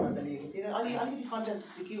हिजो अर्को गर्दा लिएको थिएँ र अलिकति कन्टेन्ट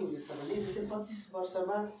चाहिँ के हुँदैछ भने जस्तै 25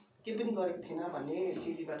 वर्षमा केही पनि गरेको थिएन भन्ने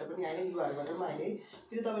चिठीबाट पनि आयो, युवाहरूबाट पनि आयो।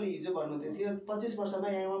 फेरि तपाईँले हिजो भन्नुहुँदै थियो 25 वर्षमा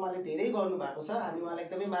यहाँ उहाँले धेरै गर्नुभएको छ, हामी उहाँलाई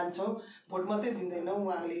एकदमै मान्छौँ, भोट मात्रै दिँदैनौँ,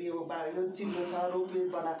 उहाँले यो चिन्नु छ, रोपवे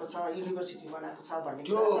बनाएको छ, युनिभर्सिटी बनाएको छ भन्ने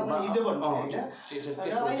तपाईँले हिजो भन्नुभयो होइन।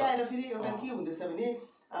 र अहिले आएर फेरि एउटा के हुँदैछ भने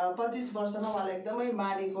 25 वर्षमा उहाँलाई एकदमै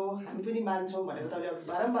मानेको, हामी पनि मान्छौँ भनेर तपाईँले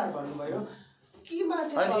बारम्बार भन्नुभयो। केमा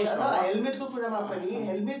चाहिँ र हेलमेटको कुरामा पनि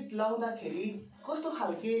हेलमेट लाउँदाखेरि कस्तो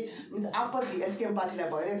खालके मिन्स आपत्ति एसकेएम पार्टीलाई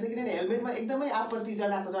भइरहेको छ, किनभने हेलमेटमा एकदमै आपत्ति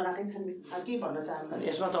जनाएकै छन्। के भन्न चाहनुहुन्छ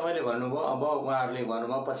यसमा? तपाईँले भन्नुभयो अब उहाँहरूले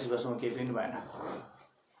भन्नुभयो 25 वर्षमा केही पनि भएन।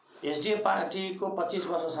 एसडिएफ पार्टीको 25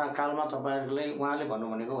 वर्ष कालमा तपाईँहरूले उहाँले भन्नु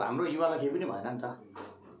भनेको हाम्रो युवालाई केही पनि भएन नि त।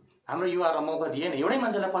 हाम्रो युवाहरूलाई मौका दिएन, एउटै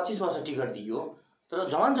मान्छेलाई 25 वर्ष टिकट दियो, तर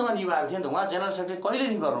जवान युवाहरू थियो नि त। उहाँ जेनरल सेक्रेटरी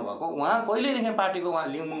कहिलेदेखि गर्नुभएको, उहाँ कहिलेदेखि पार्टीको उहाँ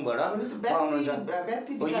लिङमुङबाट हुनुहुन्छ।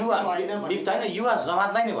 युवा होइन, युवा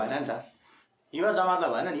जमातलाई नै भएन नि त। युवा जमातलाई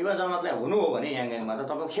भएन नि, युवा जमातलाई हुनु हो भने याङगाङमा त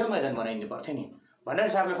तपाईँको खेल मैदान बनाइदिनु पर्थ्यो नि। भण्डारी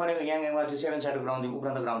साहबले भनेको याङगाङमा त्यो 7 साइडको ग्राउन्ड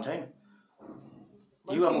उपरान्त ग्राउन्ड छैन।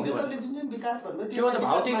 त्यो त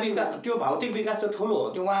भौतिक विकास त ठुलो हो।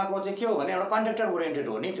 त्यो उहाँको चाहिँ के हो भने एउटा कन्ट्राक्टर ओरिएन्टेड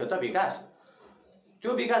हो नि त्यो त विकास।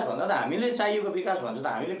 त्यो विकास भन्दा त हामीले चाहिएको विकास भन्छ त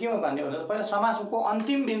हामीले केमा भन्ने भन्दा पहिला समाजको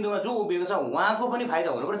अन्तिम बिन्दुमा जो उभिएको छ उहाँको पनि फाइदा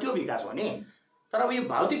हुनु पर्यो, त्यो विकास हो नि। तर अब यो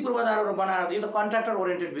भौतिक पूर्वाधारहरू बनाएर यो त कन्ट्राक्टर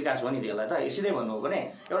ओरिएन्टेड विकास हो नि। त्यसलाई त सिधै भन्नु हो भने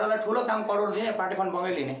एउटालाई ठुलो काम करोड दिने पार्टी फन्ड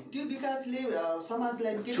बगाइलिने त्यो विकासले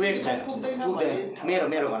समाजलाई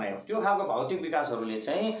मेरो भनाइ हो। त्यो खालको भौतिक विकासहरूले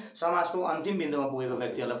चाहिँ समाजको अन्तिम बिन्दुमा पुगेको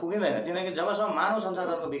व्यक्तिहरूलाई पुगिँदैन। किनकि जबसम्म मानव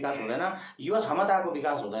संसाधनको विकास हुँदैन, युवा क्षमताको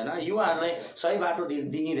विकास हुँदैन, युवाहरूलाई सही बाटो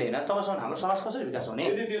दिइँदैन, तबसम्म हाम्रो समाज कसरी विकास हुने?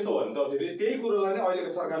 यदि त्यसो भने त फेरि त्यही कुरोलाई नै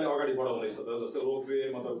अहिलेको सरकारले अगाडि बढाउँदैछ त। जस्तो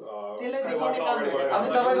रोपवे मतलब अब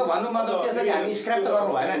तपाईँको भन्नु मतलब त्यसरी हामी स्क्रैप त गर्नु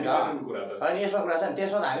भएन नि त। अनि यसमा कुरा छ नि,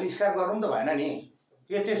 त्यसमा त हामीले स्क्रैप गर्नु पनि त भएन नि।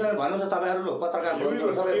 के त्यसो भन्नु छ तपाईँहरू पत्रकार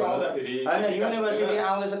होइन युनिभर्सिटी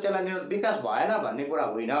आउँदैछ त्यसलाई विकास भएन भन्ने कुरा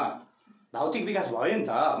होइन, भौतिक विकास भयो नि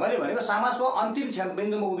त। मैले भनेको समाजको अन्तिम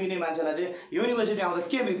बिन्दुमा उभिने मान्छेलाई चाहिँ युनिभर्सिटी आउँदा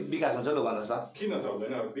के विकास हुन्छ लु भन्नुहोस् त? किन चाहिँ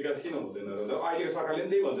हुँदैन विकास, किन हुँदैन? अहिलेको सरकारले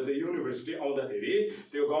त्यही भन्छ त्यो युनिभर्सिटी आउँदाखेरि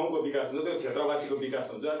त्यो गाउँको विकास हुन्छ, त्यो क्षेत्रवासीको विकास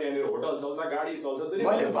हुन्छ, त्यहाँनिर होटल चल्छ, गाडी चल्छ।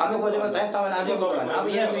 मैले भन्नु खोजेको चाहिँ तपाईँले अझै अब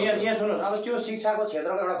यहाँ सुन्नुहोस्, अब त्यो शिक्षाको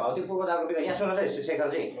क्षेत्रको एउटा भौतिक पूर्वाधारको विकास यहाँ सुन्नुहोस् है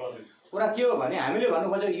शेखरजी। कुरा के हो भने हामीले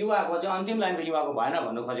भन्नु खोजेको युवाको चाहिँ अन्तिम लाइनको युवाको भएन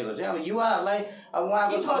भन्नु खोजेको चाहिँ अब युवाहरूलाई अब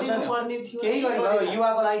उहाँको केही गर्नु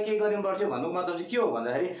युवाको लागि केही गर्नु पर्थ्यो भन्नु मतलब चाहिँ के हो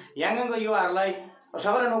भन्दाखेरि याङगाङको युवाहरूलाई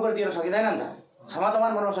सबैलाई नोकरी दिएर सकिँदैन नि त।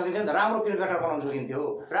 क्षमतावान बनाउन सकिन्थ्यो नि त। राम्रो क्रिकेटर बनाउन सकिन्थ्यो,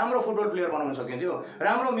 राम्रो फुटबल प्लेयर बनाउन सकिन्थ्यो,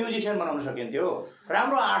 राम्रो म्युजिसियन बनाउन सकिन्थ्यो,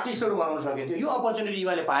 राम्रो आर्टिस्टहरू बनाउन सकिन्थ्यो। यो अपर्च्युनिटी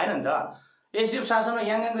युवाले पाएन नि त। एसडिएफ शासनमा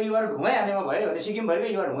याङगाङको युवाहरू ढुङ्गै हान्नेमा भयो भने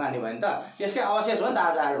सिक्किमभरिकै युवा ढुङ्गा हान्ने भयो नि त। त्यसकै अवशेष हो नि त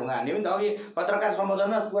आज आएर ढुङ्गा हान्ने पनि त। अघि पत्रकार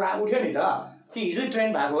सम्बोधनमा कुरा उठ्यो नि त कि हिजो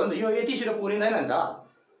ट्रेन्ड भएको हो नि त। यो यतिसिरो पुरिँदैन नि त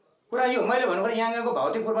कुरा। यो मैले भन्नुपर्ने याङगाङको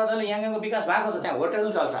भौतिक पूर्वाधारले याङगाङको विकास भएको छ। त्यहाँ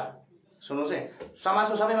होटल चल्छ। सुन्नुहोस् है,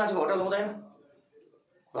 समाजको सबै मान्छेको होटल हुँदैन,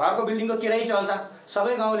 घरको बिल्डिङको किराय चल्छ।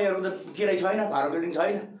 सबै गाउँलेहरूको त किराय छैन, घरको बिल्डिङ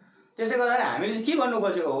छैन। त्यसले गर्दाखेरि हामीले चाहिँ के भन्नु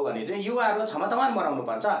खोजेको हो भने चाहिँ युवाहरूलाई क्षमतावान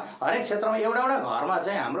बनाउनुपर्छ। हरेक क्षेत्रमा एउटा घरमा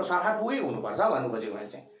चाहिँ हाम्रो सरकार पुगेको हुनुपर्छ भन्नु खोजेको भने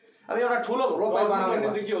चाहिँ अब एउटा ठुलो रोपवे बनाउने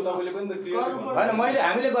होइन।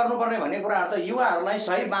 हामीले गर्नुपर्ने भन्ने कुराहरू त युवाहरूलाई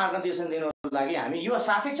सही मार्गदर्शन दिनुको लागि हामी युवा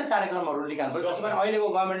सापेक्ष कार्यक्रमहरू निकाल्नु पर्छ। जसमा अहिलेको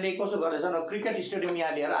गभर्मेन्टले कसो गर्दैछ न, क्रिकेट स्टेडियम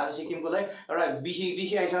यहाँ लिएर आज सिक्किमकोलाई एउटा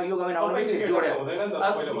बिसिआईसँग यो गभर्मेन्ट आउनु जोड्यो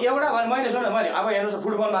एउटा। मैले सुन मैले अब हेर्नुहोस्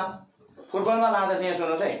फुटबलमा लाँदा चाहिँ यहाँ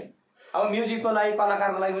सुन्नुहोस् है, अब म्युजिकको लागि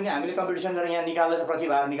कलाकारको लागि पनि हामीले कम्पिटिसन गरेर यहाँ निकाल्दैछ,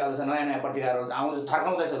 प्रतिभाहरू निकाल्दैछ, नयाँ नयाँ प्रतिभाहरू आउँदैछ,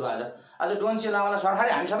 थर्काउँदैछ। आज डोन्सी लामालाई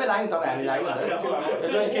सरकारले हामी सबै लाग्यौँ, तपाईँ हामी लाग्यौँ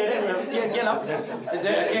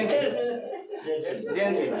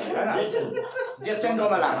जेचेन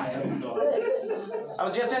डोमा लामा। अब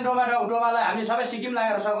जेचेन डोमालाई हामी सबै सिक्किम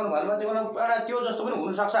लागेर सघाउनु भयो भने एउटा त्यो जस्तो पनि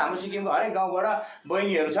हुनसक्छ। हाम्रो सिक्किमको हरेक गाउँबाट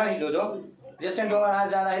बहिनीहरू छ नि जो जेचेन डोमा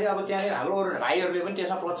जाँदाखेरि अब त्यहाँनिर हाम्रो भाइहरूले पनि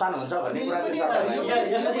त्यसमा प्रोत्साहन हुन्छ भन्ने कुरा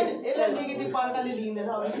यसलाई नेगेटिभ प्रकारले लिँदैन।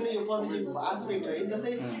 अवश्य नै यो पोजिटिभ एस्पेक्ट है।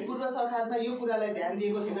 जस्तै पूर्व सरकारमा यो कुरालाई ध्यान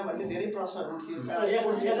दिएको थिएन भन्ने धेरै प्रश्नहरू उठ्थ्यो।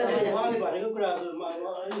 उहाँले भनेको कुराहरू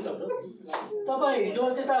तपाईँ हिजो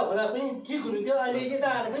त्यता हुँदा पनि ठिक हुन्थ्यो, अहिले यता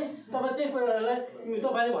आएर पनि तपाईँ त्यही कुरालाई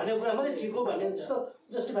तपाईँले भनेको कुरा मात्रै ठिक हो भन्ने जस्तो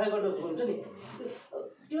जस्टिफाई गर्नु हुन्छ नि।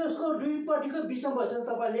 त्यसको दुईपट्टिको बिचमा बसेर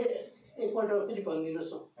तपाईँले एकपल्ट फेरि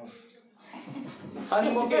भनिदिनुहोस् न। अनि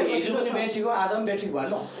म के हिजो पनि बेचेको आज पनि बेचेको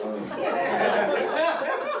भन्नु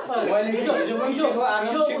मैले हिजो बेचेको आज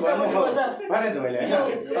पनि भन्नु भने त मैले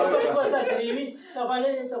बस्दाखेरि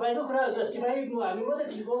तपाईँको कुरा जस्टिफाई हामी मात्रै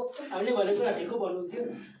ठिक हो, हामीले भनेको कुरा ठिक हो भन्नुहुन्थ्यो।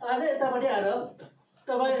 आज यतापट्टि आएर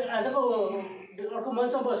तपाईँ आजको अर्को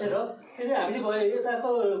मञ्चमा बसेर फेरि हामीले भयो यताको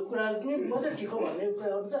कुरा पनि मात्रै ठिक हो भन्ने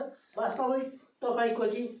कुरा हुन्छ। वास्तवमै तपाईँको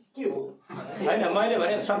चाहिँ के हो? होइन मैले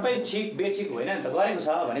भने सबै ठिक बेठिक होइन नि त, गरेको छ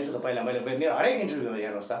भनेको छु त। पहिला मैले मेरो हरेक इन्टरभ्यूमा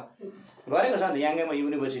हेर्नुहोस् त गरेको छ नि त। याङगाङमा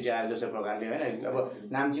युनिभर्सिटी आएर जस्तो प्रकारले होइन, अब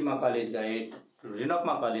नाम्चीमा कलेज गएँ,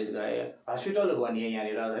 रिनकमा कलेज गएँ, हस्पिटल बनिए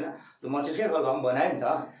यहाँनिर होइन। म त्यसकै खालको पनि बनाएँ नि त।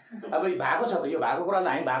 अब भएको छ त, यो भएको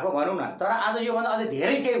कुरालाई हामी भएको भनौँ न। तर आज योभन्दा अझै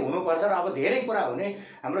धेरै केही हुनुपर्छ र अब धेरै कुरा हुने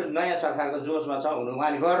हाम्रो नयाँ सरकारको जोसमा छ हुनु,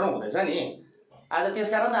 उहाँले गर्नु हुँदैछ नि। आज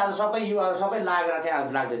त्यसकारण आज सबै युवाहरू सबै लागेर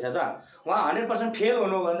त्यहाँ लाग्दैछ त। उहाँ 100% फेल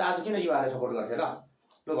हुनु हो भने आज किन युवाहरूले सपोर्ट गर्छ र?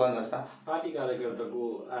 लु भन्नुहोस् त। पार्टी कार्यकर्ताको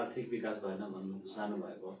आर्थिक विकास भएन भन्नु सानो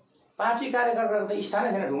भएको पार्टी कार्यकर्ताको त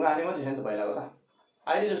स्थानै थिएन, ढुङ्गा हाने मात्रै थियो नि त पहिलाको त।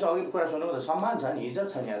 अहिले जस्तो अघि कुरा सुन्नु त सम्मान छ नि, इज्जत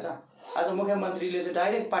छ नि। आज मुख्यमन्त्रीले चाहिँ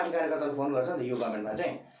डाइरेक्ट पार्टी कार्यकर्ताले फोन गर्छ नि त। यो गभर्मेन्टमा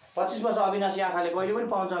चाहिँ 25 वर्ष अविनाशी आँखाले कहिले पनि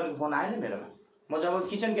पाउँछ भने फोन आएन मेरोमा। म जब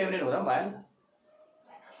किचन क्याबिनेट हुँदा पनि भएन।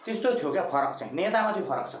 त्यस्तो थियो क्या फरक चाहिँ, नेतामा त्यो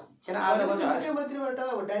फरक छ। किन आजको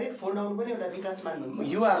मुख्यमन्त्रीबाट डाइरेक्ट फोन आउनु पनि एउटा विकास मान्नुहुन्छ?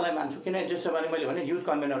 युवाहरूलाई मान्छु, किन जस्तो मैले भने युथ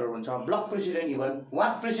कन्भेनरहरू हुन्छ, ब्लक प्रेसिडेन्ट, इभन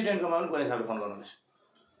वार्ड प्रेसिडेन्टकोमा पनि गोले साहबले फोन गर्नुहुन्छ।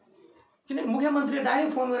 किन मुख्यमन्त्रीले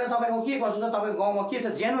डाइरेक्ट फोन गरेर तपाईँको के गर्छु त, तपाईँको गाउँमा के छ,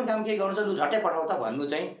 जेन्युन काम के गर्नु छ, लु झट्टै पठाउ त भन्नु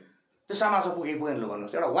चाहिँ त्यो समाजमा पुगेन लु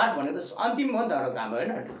भन्नुहोस्। एउटा वार्ड भनेको त अन्तिम हो नि त एउटा काम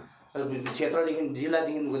होइन, क्षेत्रदेखि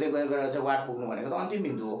जिल्लादेखि हुँदै गएर चाहिँ वार्ड पुग्नु भनेको त अन्तिम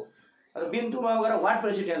बिन्दु हो। बिन्दुमा गएर वार्ड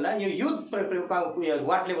प्रेसिडेन्टलाई यो युथ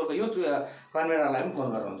वार्ड लेभलको युथ कन्भेनरलाई पनि फोन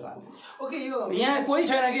गर्नुहुन्छ। ओके, यो यहाँ कोही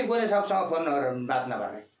छैन कि गोले साहबसँग फोन गरेर बात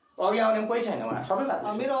नगर्ने, अघि आउने कोही छैन उहाँ सबै बात।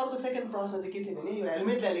 मेरो अर्को सेकेन्ड प्रश्न चाहिँ के थियो भने यो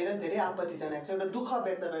हेलमेटलाई लिएर धेरै आपत्ति जनाएको छ, एउटा दुःख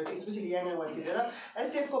व्यक्त गरेको छ स्पेसली याङवासीले। र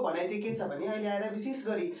एसडिएफको भनाइ चाहिँ के छ भने अहिले आएर विशेष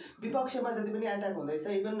गरी विपक्षमा जति पनि एट्याक हुँदैछ,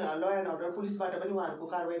 इभन ल एन्ड अर्डर पुलिसबाट पनि उहाँहरूको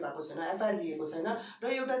कारवाही भएको छैन, एफआइआर लिएको छैन, र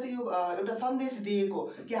एउटा चाहिँ यो एउटा सन्देश दिएको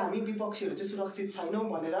कि हामी विपक्षीहरू चाहिँ सुरक्षित छैनौँ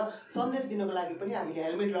भनेर सन्देश दिनको लागि पनि हामीले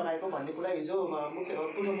हेलमेट लगाएको भन्ने कुरा हिजो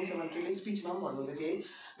पूर्व मुख्यमन्त्रीले स्पिचमा पनि भन्नुहुँदै थिए।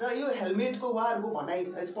 र यो हेलमेटको उहाँहरूको भनाइ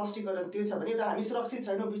स्पष्टीकरण त्यो छ भने एउटा हामी सुरक्षित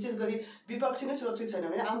छैनौँ, विशेष गरी विपक्षी नै सुरक्षित छैन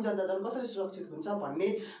भने आम जनता जन कसरी सुरक्षित हुन्छ भन्ने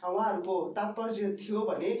उहाँहरूको तात्पर्य थियो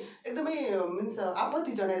भने एकदमै मिन्स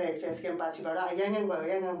आपत्ति जनाइरहेको छ एसकेएम पार्टीबाट।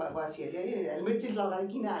 याङवासीहरूले हेलमेट चाहिँ लगाएर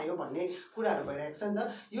किन आयो भन्ने कुराहरू भइरहेको छ नि त।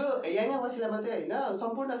 यो याङवासीलाई मात्रै होइन,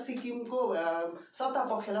 सम्पूर्ण सिक्किमको सत्ता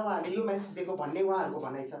पक्षलाई उहाँहरूले यो मेसेज दिएको भन्ने उहाँहरूको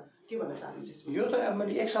भनाइ छ, के भन्न चाहनुहुन्छ? यो त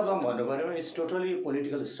मैले एक शब्दमा भन्नु पऱ्यो भने इट्स टोटली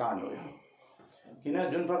पोलिटिकल स्ट्यान्ड हो। किन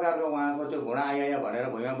जुन प्रकारको उहाँको त्यो घोडा आया भनेर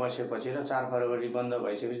भुइँमा बसेपछि र 4 फरवरी बन्द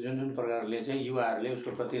भइसकेपछि जुन प्रकारले चाहिँ युवाहरूले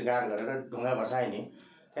उसको प्रतिकार गरेर ढुङ्गा बसाए नि,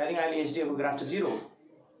 त्यहाँदेखि अहिले एसडिएफको ग्राफ त 0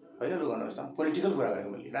 होइन। लु भन्नुहोस् त, पोलिटिकल कुरा गरेको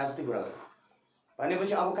मैले, राजनीतिक कुरा गरेको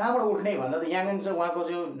भनेपछि अब कहाँबाट उठ्ने भन्दा त याङगाङ चाहिँ उहाँको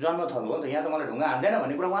त्यो जन्मथलो हो नि त, यहाँ त मलाई ढुङ्गा हान्दैन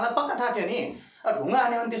भन्ने कुरा उहाँलाई पक्का थाहा थियो नि। ढुङ्गा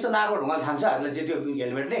हान्यो भने त्यस्तो लाएको ढुङ्गा थाम्छहरूले चाहिँ त्यो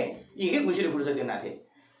हेलमेटले यी खुसीले फुट्छ त्यो नाथे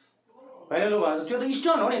होइन। लु भन्नु त्यो त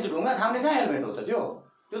स्टन हो नि, त्यो ढुङ्गा थाम्ने कहाँ हेलमेट हो त, त्यो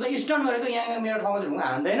त स्टन गरेको। यहाँ मेरो ठाउँमा ढुङ्गा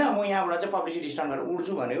हान्दैन, म यहाँबाट चाहिँ पब्लिसिटी स्टन गरेर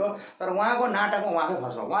उड्छु भनेको, तर उहाँको नाटकमा उहाँकै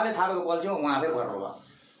फर्छ, उहाँले थापेको पल्छीमा उहाँकै पर्नु भयो।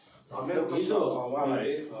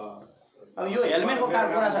 अब यो हेलमेटको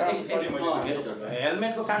कुरा छ,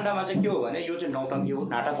 हेलमेटको काण्डमा चाहिँ के हो भने यो चाहिँ नौटङ्की हो,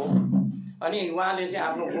 नाटक हो। अनि उहाँले चाहिँ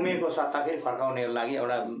आफ्नो गुमेको सत्ता फेरि फर्काउनेको लागि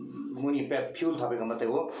एउटा मुनि फ्युल थपेको मात्रै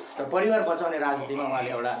हो, र परिवार बचाउने राजनीतिमा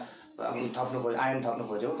उहाँले एउटा थप्नु खोज्यो, आयन थप्नु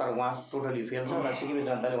खोज्यो, तर उहाँ टोटली फेल छ। र सिक्किमे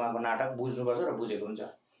जनताले उहाँको नाटक बुझ्नुपर्छ र बुझेको हुन्छ।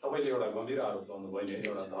 तपाईँले एउटा गम्भीर आरोप लाउनुभयो नि,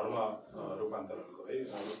 एउटा धर्म रूपान्तरणको है,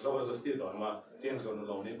 जबरजस्ती धर्म चेन्ज गर्नु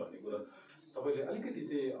लाउने भन्ने कुरा तपाईँले अलिकति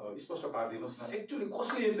चाहिँ स्पष्ट पारिदिनुहोस् न। एक्चुअली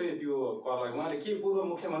कसले चाहिँ त्यो करलाई, उहाँले के पूर्व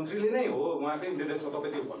मुख्यमन्त्रीले नै हो, उहाँकै निर्देशमा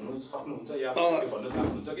तपाईँ त्यो भन्नु सक्नुहुन्छ या भन्नु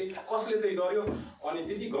चाहनुहुन्छ कि कसले चाहिँ गर्यो? अनि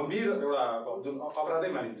त्यति गम्भीर एउटा जुन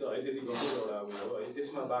अपराधै मानिन्छ है, त्यति गम्भीर एउटा उयो हो है,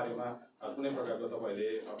 त्यसमा बारेमा कुनै प्रकारको तपाईँले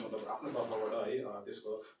मतलब आफ्नो तर्फबाट है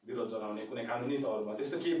त्यसको विरोध जनाउने कुनै कानुनी तौरमा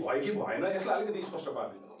त्यस्तो के भयो कि भएन, यसलाई अलिकति स्पष्ट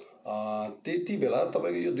पारिदिनुहोस्। त्यति बेला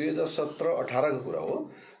तपाईँको यो 2017-18 को कुरा हो,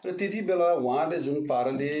 र त्यति बेला उहाँले जुन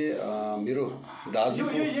पाराले मेरो दाजु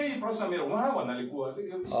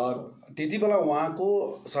त्यति बेला उहाँको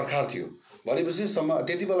सरकार थियो भनेपछि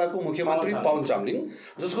त्यति बेलाको मुख्यमन्त्री पवन चामलिङ,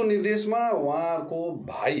 जसको निर्देशमा उहाँको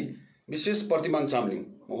भाइ विशेष प्रतिमान चामलिङ,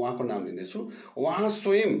 म उहाँको नाम लिँदैछु, उहाँ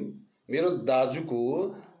स्वयं मेरो दाजुको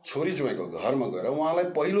छोरी ज्वाइँको घरमा गएर उहाँलाई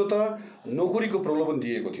पहिलो त नोकरीको प्रलोभन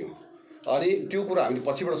दिएको थियो। अनि त्यो कुरा हामीले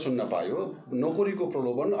पछिबाट सुन्न पायो, नोकरीको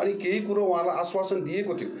प्रलोभन, अनि केही कुरो उहाँलाई आश्वासन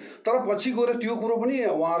दिएको थियो, तर पछि गएर त्यो कुरो पनि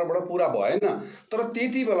उहाँहरूबाट पुरा भएन। तर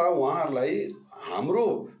त्यति बेला उहाँहरूलाई हाम्रो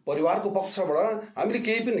परिवारको पक्षबाट हामीले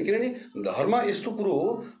केही पनि, किनभने धर्म यस्तो कुरो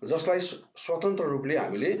हो जसलाई स्वतन्त्र रूपले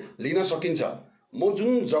हामीले लिन सकिन्छ। म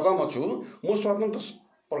जुन जग्गामा छु म स्वतन्त्र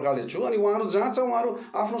प्रकारले छु, अनि उहाँहरू जहाँ छ उहाँहरू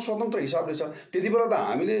आफ्नो स्वतन्त्र हिसाबले छ। त्यति बेला त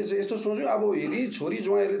हामीले चाहिँ यस्तो सोच्यौँ अब यदि छोरी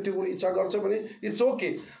ज्वाइँहरूले त्यो कुरो इच्छा गर्छ भने इट्स ओके,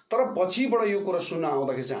 तर पछिबाट यो कुरा सुन्न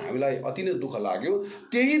आउँदाखेरि चाहिँ हामीलाई अति नै दुःख लाग्यो।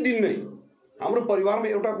 त्यही दिन नै हाम्रो परिवारमा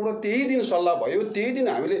एउटा कुरा त्यही दिन सल्लाह भयो, त्यही दिन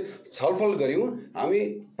हामीले छलफल गऱ्यौँ। हामी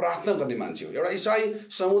प्रार्थना गर्ने मान्छे हो, एउटा इसाई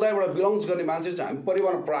समुदायबाट बिलोङ्स गर्ने मान्छे चाहिँ हामी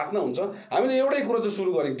परिवारमा प्रार्थना हुन्छ। हामीले एउटै कुरो चाहिँ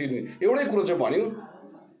सुरु गरेको त्यो दिन, एउटै कुरो चाहिँ भन्यौँ,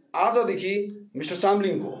 आजदेखि मिस्टर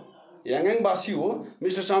चामलिङको याङगाङवासी हो,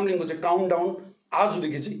 मिस्टर चामलिङको चाहिँ काउन्टडाउन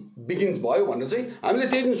आजदेखि चाहिँ बिगिन्स भयो भनेर चाहिँ हामीले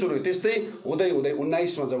त्यही दिन सुरु। त्यस्तै हुँदै हुँदै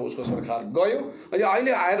 19मा जब उसको सरकार गयो, अनि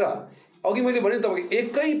अहिले आएर अघि मैले भने तपाईँको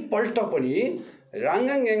एकैपल्ट पनि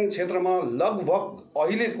याङगाङ क्षेत्रमा लगभग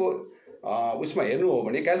अहिलेको उसमा हेर्नु हो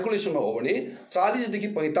भने, क्यालकुलेसनमा हो भने 40देखि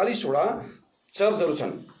 45वटा चर्चहरू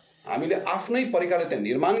छन्। हामीले आफ्नै प्रकारले त्यहाँ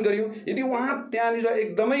निर्माण गर्यौँ। यदि उहाँ त्यहाँनिर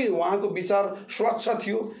एकदमै उहाँको विचार स्वच्छ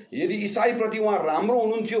थियो, यदि इसाईप्रति उहाँ राम्रो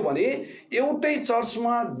हुनुहुन्थ्यो भने एउटै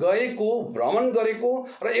चर्चमा गएको, भ्रमण गरेको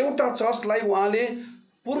र एउटा चर्चलाई उहाँले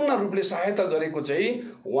पूर्ण रूपले सहायता गरेको चाहिँ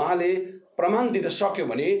उहाँले प्रमाण दिन सक्यो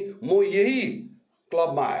भने म यही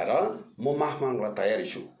क्लबमा आएर म माफ माग्न तयारी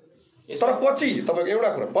छु। तर पछि तपाईँको एउटा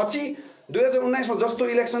कुरा पछि 2019 मा जस्तो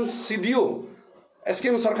इलेक्सन सिद्धियो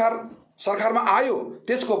एसकेएम सरकारमा आयो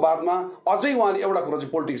त्यसको बादमा अझै उहाँले एउटा कुरा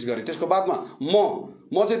चाहिँ पोलिटिक्स गरे। त्यसको बादमा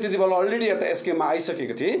म चाहिँ त्यति बेला अलरेडी यता एसकेएममा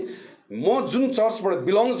आइसकेको थिएँ। म जुन चर्चबाट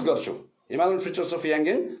बिलोङ्स गर्छु Himalayan free church of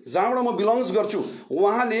Yangang जहाँबाट म बिलोङ्स गर्छु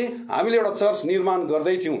उहाँले हामीले एउटा चर्च निर्माण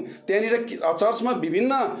गर्दै थियौँ। त्यहाँनिर चर्चमा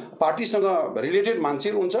विभिन्न पार्टीसँग रिलेटेड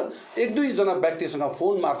मान्छेहरू हुन्छ। एक दुईजना व्यक्तिसँग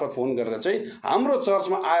फोन मार्फत फोन गरेर चाहिँ हाम्रो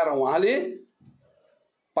चर्चमा आएर उहाँले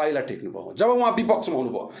पाइला टेक्नुभयो जब उहाँ विपक्षमा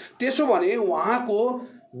हुनुभयो। त्यसो भने उहाँको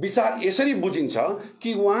विचार यसरी बुझिन्छ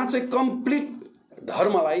कि उहाँ चाहिँ कम्प्लिट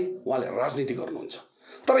धर्मलाई उहाँले राजनीति गर्नुहुन्छ।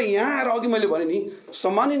 तर यहाँ आएर अघि मैले भने नि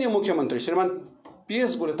सम्माननीय मुख्यमन्त्री श्रीमान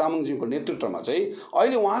PS गोले तामाङजीको नेतृत्वमा चाहिँ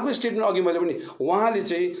अहिले उहाँको स्टेटमेन्ट अघि मैले पनि उहाँले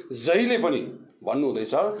चाहिँ जहिले पनि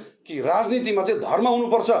भन्नुहुँदैछ कि राजनीतिमा चाहिँ धर्म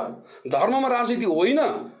हुनुपर्छ, धर्ममा राजनीति होइन।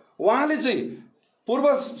 उहाँले चाहिँ पूर्व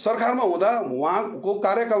सरकारमा हुँदा उहाँको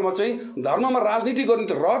कार्यकालमा चाहिँ धर्ममा राजनीति गर्ने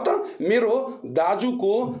र त मेरो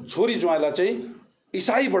दाजुको छोरी ज्वाइँलाई चाहिँ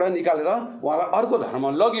इसाईबाट निकालेर उहाँलाई अर्को धर्म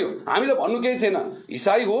लग्यो। हामीले भन्नु केही थिएन,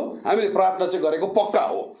 इसाई हो, हामीले प्रार्थना चाहिँ गरेको पक्का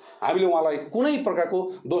हो। हामीले उहाँलाई कुनै प्रकारको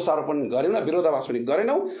दोषारोपण गरेनौँ, विरोधाभास पनि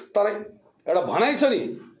गरेनौँ। तर एउटा भनाइ छ नि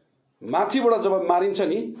माथिबाट जब मारिन्छ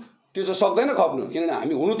नि त्यो चाहिँ सक्दैन खप्नु, किनभने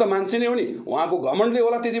हामी हुनु त मान्छे नै हो नि। उहाँको घमण्डले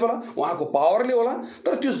होला त्यति बेला, उहाँको पावरले होला,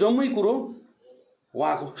 तर त्यो जम्मै कुरो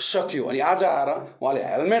उहाँको सकियो। अनि आज आएर उहाँले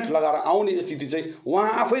हेलमेट लगाएर आउने स्थिति चाहिँ उहाँ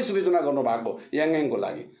आफै सृजना गर्नुभएको याङगाङको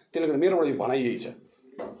लागि। त्यसले गर्दा मेरोबाट भनाइ यही छ।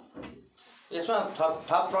 यसमा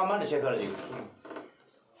थप प्रमाण शेखरजी,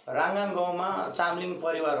 राङगाङ गाउँमा चामलिङ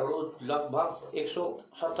परिवारहरू लगभग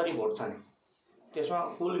 170 भोट छन्। त्यसमा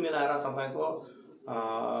कुल मिलाएर तपाईँको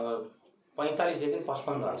 45 देखि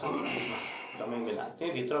 55 घर छन् जम्मै मिलाएर।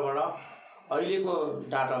 त्यही भित्रबाट अहिलेको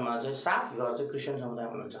डाटामा चाहिँ 7 घर चाहिँ क्रिस्चियन समुदाय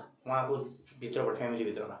हुनुहुन्छ उहाँको भित्रबाट,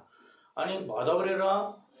 फ्यामिलीभित्रमा। अनि भदौरे र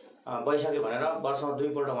वैशाखी भनेर वर्षमा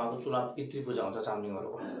 2 पल्ट उहाँको चुला पितृपूजा हुन्छ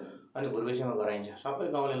चामलिङहरूको। अनि भुरबेसीमा गराइन्छ, सबै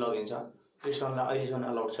गाउँले लगिन्छ। क्रिस्चियनलाई अहिलेसम्म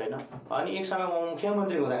अलाउड छैन। अनि एक समय म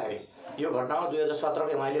मुख्यमन्त्री हुँदाखेरि यो घटनामा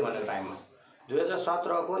 2017 मैले भनेको टाइममा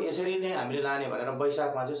 2017 यसरी नै हामीले लाने भनेर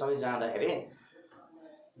वैशाखमा चाहिँ सबै जाँदाखेरि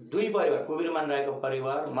 2 परिवार, कुबिरमान राईको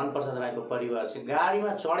परिवार, मनप्रसाद राईको परिवार चाहिँ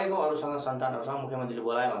गाडीमा चढेको अरूसँग सन्तानहरूसँग मुख्यमन्त्रीले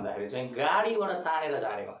बोलायो भन्दाखेरि चाहिँ गाडीबाट तानेर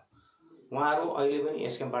झारेको। उहाँहरू अहिले पनि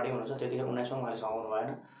एसकेएम पार्टीमा हुनुहुन्छ। त्यतिखेर 19 मा उहाँले समाउनु भएन।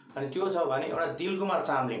 अनि त्यो छ भने एउटा दिलकुमार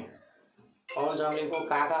चामलिङ, पवन चामलिङको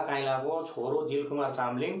काका काइलाको छोरो दिलकुमार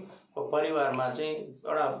चामलिङको परिवारमा चाहिँ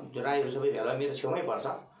एउटा राईहरू सबै भेला मेरो छेउमै पर्छ।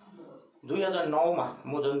 2009 मा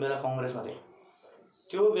म जुन बेला कङ्ग्रेसमा थिएँ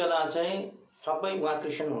त्यो बेला चाहिँ सबै उहाँ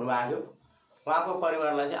क्रिस्चियन हुनुभएको थियो। उहाँको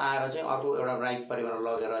परिवारलाई चाहिँ आएर चाहिँ अर्को एउटा राई परिवार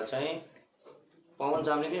लगेर चाहिँ पवन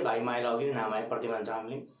चामलिङकै भाइ माइला अघि नाम आए प्रतिमान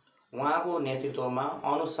चामलिङ, उहाँको नेतृत्वमा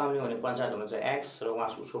अनुज चामलिङ भन्ने पञ्चायत हुनुहुन्छ एक्स र उहाँ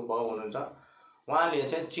उसको बाउ हुनुहुन्छ। उहाँले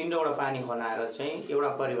चाहिँ चिन्डोबाट पानी खनाएर चाहिँ एउटा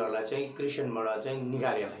परिवारलाई चाहिँ क्रिस्चियनबाट चाहिँ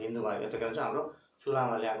निकालेर हिन्दूमा यतिखेर चाहिँ हाम्रो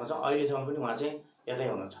चुलामा ल्याएको छ। अहिलेसम्म पनि उहाँ चाहिँ यतै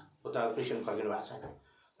हुनुहुन्छ, उता क्रिस्चियन फर्किनु भएको छैन।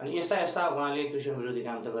 अनि यस्ता उहाँले क्रिस्चियन विरोधी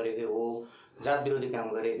काम त गरेकै हो, जात विरोधी काम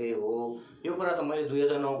गरेकै हो। यो कुरा त मैले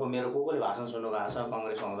 2009 को मेरो कोले भाषण सुन्नु भएको छ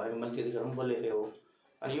कङ्ग्रेसमा हुँदाखेरि मैले त्यतिखेर पनि बोलेकै हो।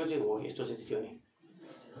 अनि यो चाहिँ हो, यस्तो चाहिँ थियो नि।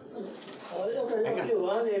 एउटा त्यो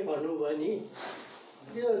उहाँले भन्नुभयो नि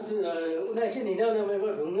त्यो 1999 मा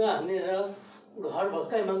ढुङ्गा हानेर घर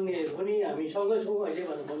भत्काइ माग्नेहरू पनि हामी सँगै छौँ अहिले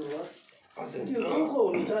भनेर भन्नुभयो। त्यो को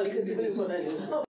हुन्छ अलिकति पनि बताइदिनुहोस्।